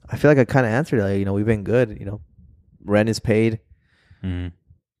 I feel like I kind of answered it. Like, we've been good. Rent is paid. Mm-hmm.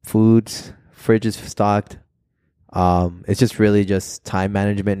 Foods, fridge is stocked. It's just really just time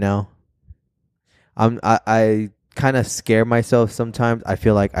management now. I kind of scare myself sometimes. I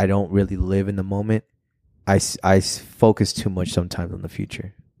feel like I don't really live in the moment. I focus too much sometimes on the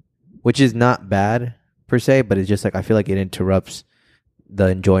future, which is not bad per se, but it's just like I feel like it interrupts the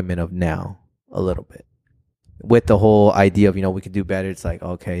enjoyment of now a little bit. With the whole idea of, we could do better, it's like,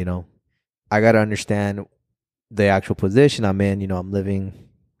 okay, I got to understand the actual position I'm in. I'm living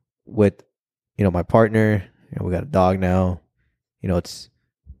with, my partner. We got a dog now. It's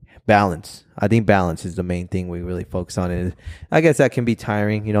balance. I think balance is the main thing we really focus on. And I guess that can be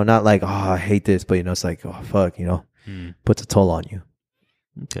tiring, not like, oh, I hate this, but it's like, oh, fuck, puts a toll on you.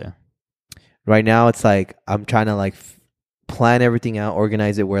 Okay. Right now, it's like, I'm trying to plan everything out,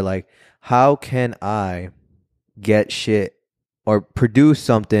 organize it where how can I get shit or produce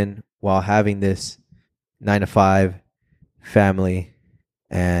something while having this 9-to-5 family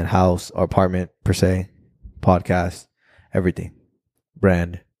and house or apartment per se, podcast, everything,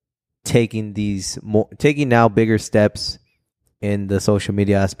 brand. Taking now bigger steps in the social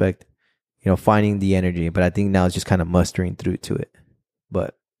media aspect, finding the energy. But I think now it's just kind of mustering through to it.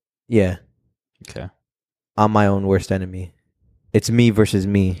 But yeah. Okay. I'm my own worst enemy. It's me versus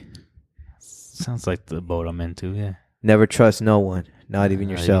me. Sounds like the boat I'm into, yeah. Never trust no one. not even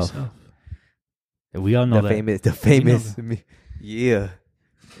yourself. We all know the famous, yeah.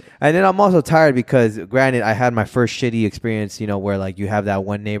 And then I'm also tired because, granted, I had my first shitty experience, where like you have that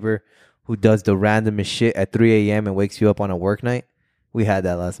one neighbor who does the randomest shit at 3 a.m. and wakes you up on a work night. We had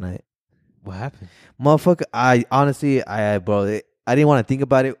that last night. What happened? Motherfucker, I didn't want to think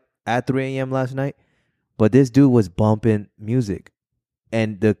about it at 3 a.m. last night, but this dude was bumping music.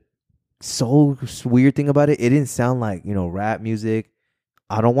 And the so weird thing about it didn't sound like, rap music.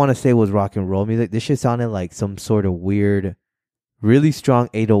 I don't want to say it was rock and roll music. This shit sounded like some sort of weird, really strong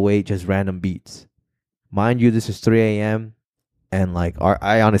 808, just random beats. Mind you, this is 3 a.m. And like,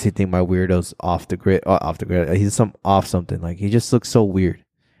 I honestly think my weirdo's off the grid. He's off something. Like, he just looks so weird.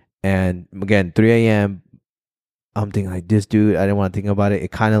 And again, 3 a.m. I'm thinking like, this dude, I didn't want to think about it.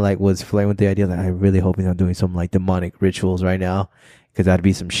 It kind of like was flirting with the idea that I really hope he's not doing some like demonic rituals right now, because that'd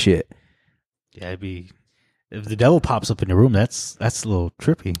be some shit. Yeah, it'd be. If the devil pops up in the room, that's a little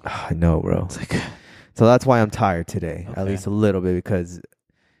trippy. I know, bro. It's like, so that's why I'm tired today, at least a little bit, because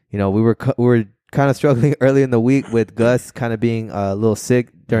we were kind of struggling early in the week with Gus kind of being a little sick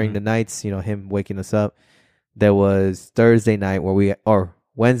during the nights. Him waking us up. There was Wednesday night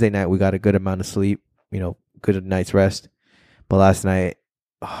we got a good amount of sleep. Good night's rest. But last night,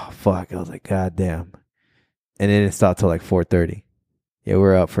 oh fuck, I was like, god damn. And then it stopped till like 4:30. Yeah, we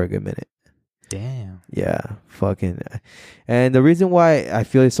were up for a good minute. Damn. Yeah, fucking. And the reason why I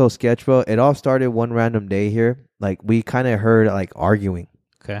feel it's so sketch, bro, it all started one random day here. Like, we kind of heard like arguing.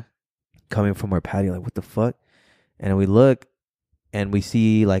 Okay. Coming from our patio, like, what the fuck? And we look and we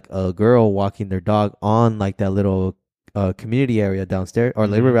see like a girl walking their dog on like that little community area downstairs, or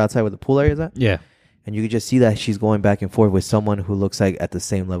literally outside where the pool area is at. Yeah. And you can just see that she's going back and forth with someone who looks like at the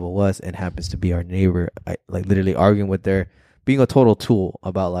same level as us and happens to be our neighbor. Like literally arguing with their, being a total tool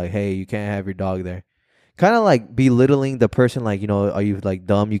about like, hey, you can't have your dog there. Kind of like belittling the person, like, are you like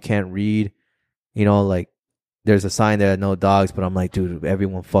dumb? You can't read? Like there's a sign there, no dogs, but I'm like, dude,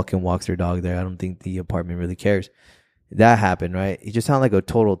 everyone fucking walks their dog there. I don't think the apartment really cares. That happened, right? He just sounded like a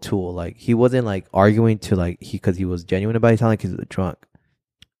total tool. Like, he wasn't like arguing to like, because he was genuine about it. He sounded like he was drunk.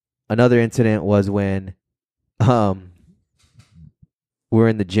 Another incident was when we're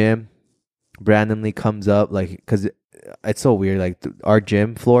in the gym. Randomly comes up, like, because it's so weird. Like, our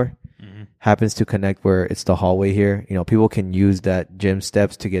gym floor happens to connect where it's the hallway here. People can use that gym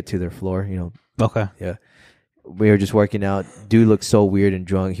steps to get to their floor. Okay. Yeah. We were just working out. Dude looked so weird and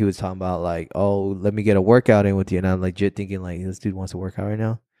drunk. He was talking about like, oh, let me get a workout in with you. And I'm legit thinking like, this dude wants to work out right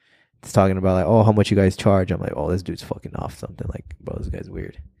now. He's talking about like, oh, how much you guys charge? I'm like, oh, this dude's fucking off something. Like, bro, this guy's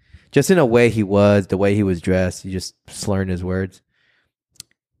weird. Just in a way the way he was dressed, he just slurring his words.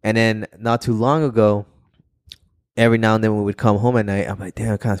 And then not too long ago, every now and then when we would come home at night, I'm like,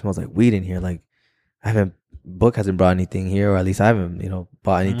 damn, it kind of smells like weed in here. Like, Book hasn't brought anything here, or at least I haven't,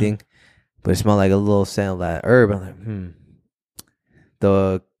 bought anything. But it smelled like a little scent of that herb. I'm like,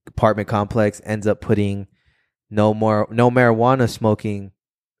 The apartment complex ends up putting no marijuana smoking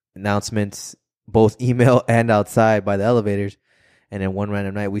announcements, both email and outside by the elevators. And then one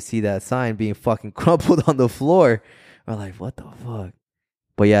random night, we see that sign being fucking crumpled on the floor. We're like, what the fuck?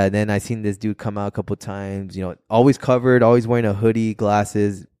 But yeah, then I seen this dude come out a couple times, always covered, always wearing a hoodie,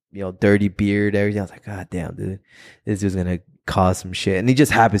 glasses, dirty beard, everything. I was like, god damn, dude, this dude's gonna cause some shit. And he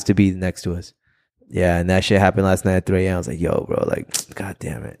just happens to be next to us. Yeah, and that shit happened last night at 3 a.m. I was like, yo, bro, like, god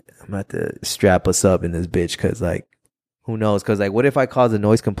damn it. I'm about to strap us up in this bitch, because, like, who knows? Because, like, what if I cause a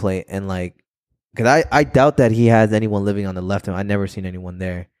noise complaint and, like, because I doubt that he has anyone living on the left. I've never seen anyone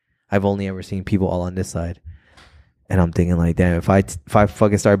there. I've only ever seen people all on this side. And I'm thinking, like, damn, if I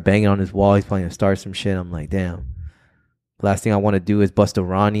fucking start banging on his wall, he's probably going to start some shit. I'm like, damn. Last thing I want to do is bust a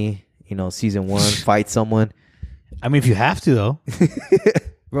Ronnie, season 1, fight someone. I mean, if you have to, though.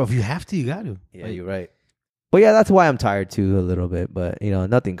 Bro, if you have to, you got to. Yeah, you're right. But yeah, that's why I'm tired too a little bit. But,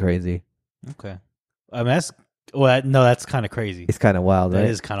 nothing crazy. Okay. I mean, that's kind of crazy. It's kind of wild, right? That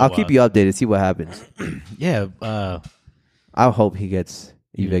is kind of wild. I'll keep you updated, see what happens. Yeah. I hope he gets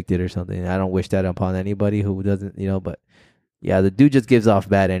evicted or something. I don't wish that upon anybody who doesn't, but yeah, the dude just gives off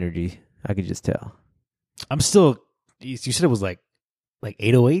bad energy. I could just tell. I'm still, you said it was like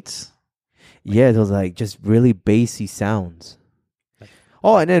 808s? Yeah, it was like just really bassy sounds.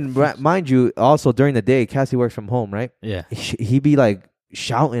 Oh, and then mind you, also during the day, Cassie works from home, right? Yeah. He'd be like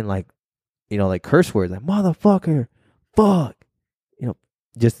shouting like, like curse words, like motherfucker, fuck.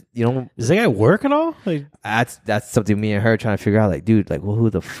 Just, does that guy work at all? Like, that's something me and her trying to figure out. Like, dude, like, well,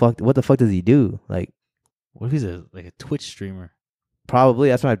 what the fuck does he do? Like, what if he's a Twitch streamer? Probably.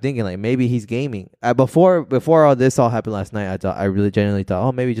 That's what I'm thinking. Like, maybe he's gaming. Before all this all happened last night, I really genuinely thought,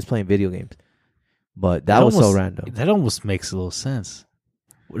 oh, maybe just playing video games. But that was so random. That almost makes a little sense.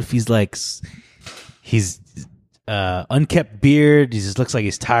 What if he's like, he's unkept beard. He just looks like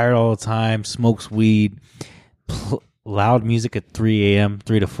he's tired all the time. Smokes weed. Loud music at 3 a.m.,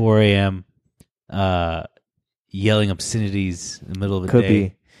 3 to 4 a.m. Yelling obscenities in the middle of the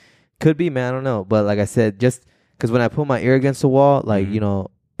day. Could be, man. I don't know. But like I said, just because when I put my ear against the wall, like, you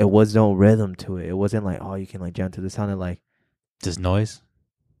know, it was no rhythm to it. It wasn't like, oh, you can like jam to this. It sounded like just noise,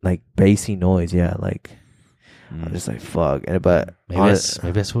 like bassy noise. Yeah, like I'm just like fuck. But maybe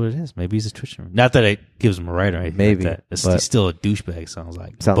that's what it is. Maybe he's a Twitcher. Not that it gives him a right or anything. Maybe like that. He's still a douchebag. Sounds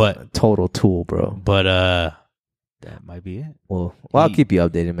like a total tool, bro. But that might be it. Well, I'll keep you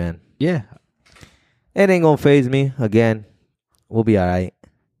updated, man. Yeah, it ain't gonna phase me again. We'll be all right.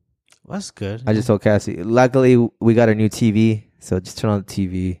 Well, that's good. I just told Cassie. Luckily, we got a new TV, so just turn on the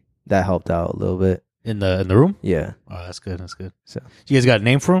TV. That helped out a little bit. In the room? Yeah. Oh, that's good. That's good. So, you guys got a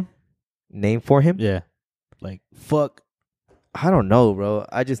name for him? Name for him? Yeah. Like fuck. I don't know, bro.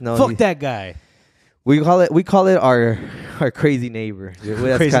 I just know. Fuck that guy. We call it our crazy neighbor.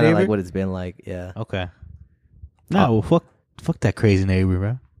 That's kind of like what it's been like. Yeah. Okay. No, well, fuck that crazy neighbor,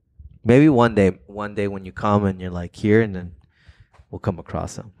 bro. Maybe one day when you come and you're like here, and then we'll come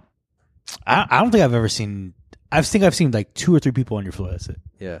across him. I don't think I've ever seen. I've seen like 2 or 3 people on your floor. That's it.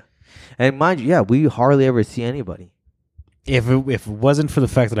 Yeah, and mind you, yeah, we hardly ever see anybody. If it wasn't for the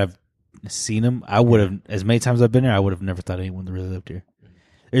fact that I've seen him, I would have, as many times I've been here, I would have never thought anyone really lived here.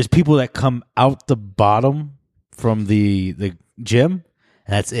 There's people that come out the bottom from the gym,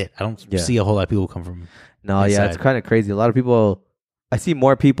 and that's it. I don't see a whole lot of people come from. No, inside. Yeah, it's kind of crazy. A lot of people. I see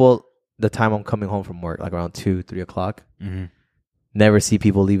more people the time I'm coming home from work, like around 2, 3 o'clock. Mm-hmm. Never see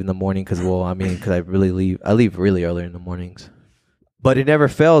people leave in the morning because I leave really early in the mornings. But it never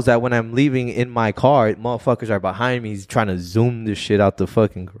fails that when I'm leaving in my car, motherfuckers are behind me trying to zoom this shit out the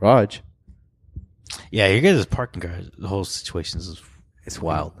fucking garage. Yeah, your guys' parking garage, the whole situation is it's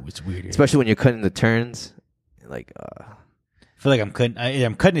wild. It's weird. Especially when you're cutting the turns. Like, I feel like I'm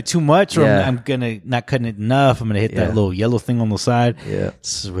cutting it too much, or I'm gonna not cutting it enough. I'm gonna hit that little yellow thing on the side. Yeah,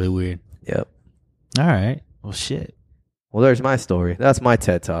 this is really weird. Yep. All right. Well, shit. Well, there's my story. That's my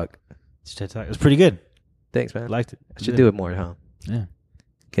TED Talk. It was pretty good. Thanks, man. I liked it. I should do it more, huh? Yeah.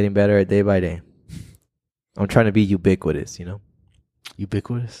 Getting better day by day. I'm trying to be ubiquitous, you know?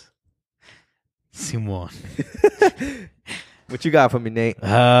 Ubiquitous? Simon. What you got for me, Nate?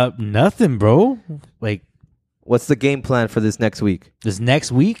 Nothing, bro. Like, what's the game plan for this next week? This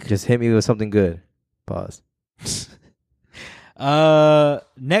next week? Just hit me with something good. Pause.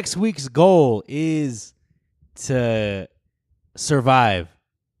 Next week's goal is to survive.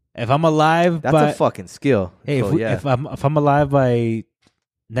 If I'm alive, that's a fucking skill. Hey, if I'm alive by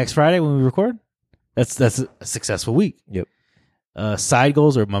next Friday when we record, that's a successful week. Yep. Side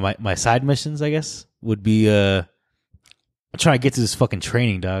goals or my side missions, I guess, would be I'm trying to get to this fucking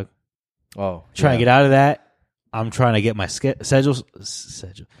training, dog. Oh, trying to get out of that. I'm trying to get my schedule straight.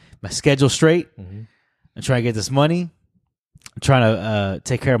 Mm-hmm. I'm trying to get this money. I'm trying to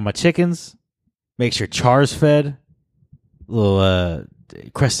take care of my chickens. Make sure Char's fed. Little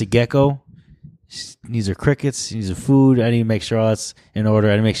crested gecko. She needs her crickets. She needs her food. I need to make sure all that's in order.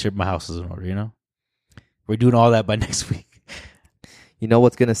 I need to make sure my house is in order, you know? We're doing all that by next week. You know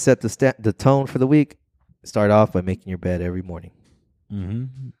what's going to set the tone for the week? Start off by making your bed every morning.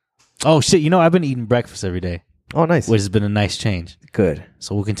 Mm-hmm. Oh, shit. You know, I've been eating breakfast every day. Oh, nice. Which has been a nice change. Good.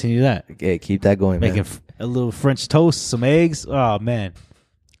 So we'll continue that. Okay, keep that going, Making man. a little French toast, some eggs. Oh, man.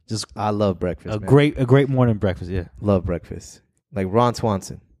 I love breakfast. A great morning breakfast, yeah. Love breakfast. Like Ron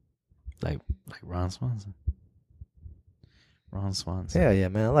Swanson. Like Ron Swanson. Ron Swanson. Yeah,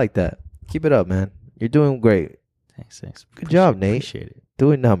 man. I like that. Keep it up, man. You're doing great. Thanks. Good job, Nate. Appreciate it.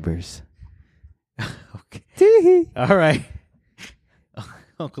 Doing numbers. Okay. All right.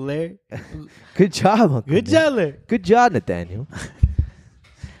 Uncle Larry. Good job, Uncle Good job, Larry. Good job, Nathaniel.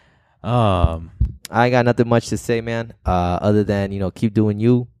 I ain't got nothing much to say, man. Other than, keep doing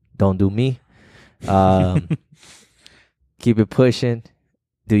you. Don't do me. Keep it pushing.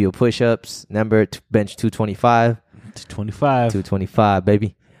 Do your push-ups. Number bench 225. 225,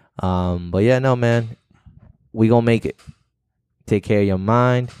 baby. But yeah, no, man. We gonna make it. Take care of your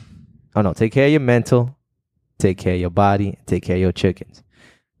mind. Oh no, take care of your mental. Take care of your body. Take care of your chickens.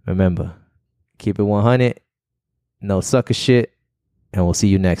 Remember, keep it 100. No sucker shit. And we'll see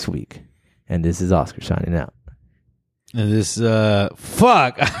you next week. And this is Oscar signing out. And this,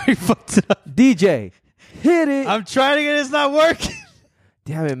 fuck. I fucked it up. DJ, hit it. I'm trying to get it. It's not working.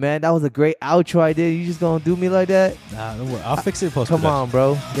 Damn it, man. That was a great outro I did. You just gonna do me like that? Nah, don't worry. I'll fix it in post-production. Come on,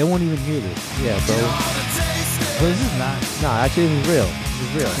 bro. They won't even hear this. Yeah, bro. But this is not. No, actually, this is real. This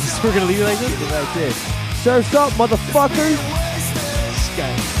is real. We're gonna leave it like this. Right there. Surf's up, motherfuckers. This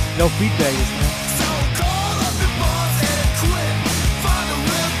guy. No feedback this time.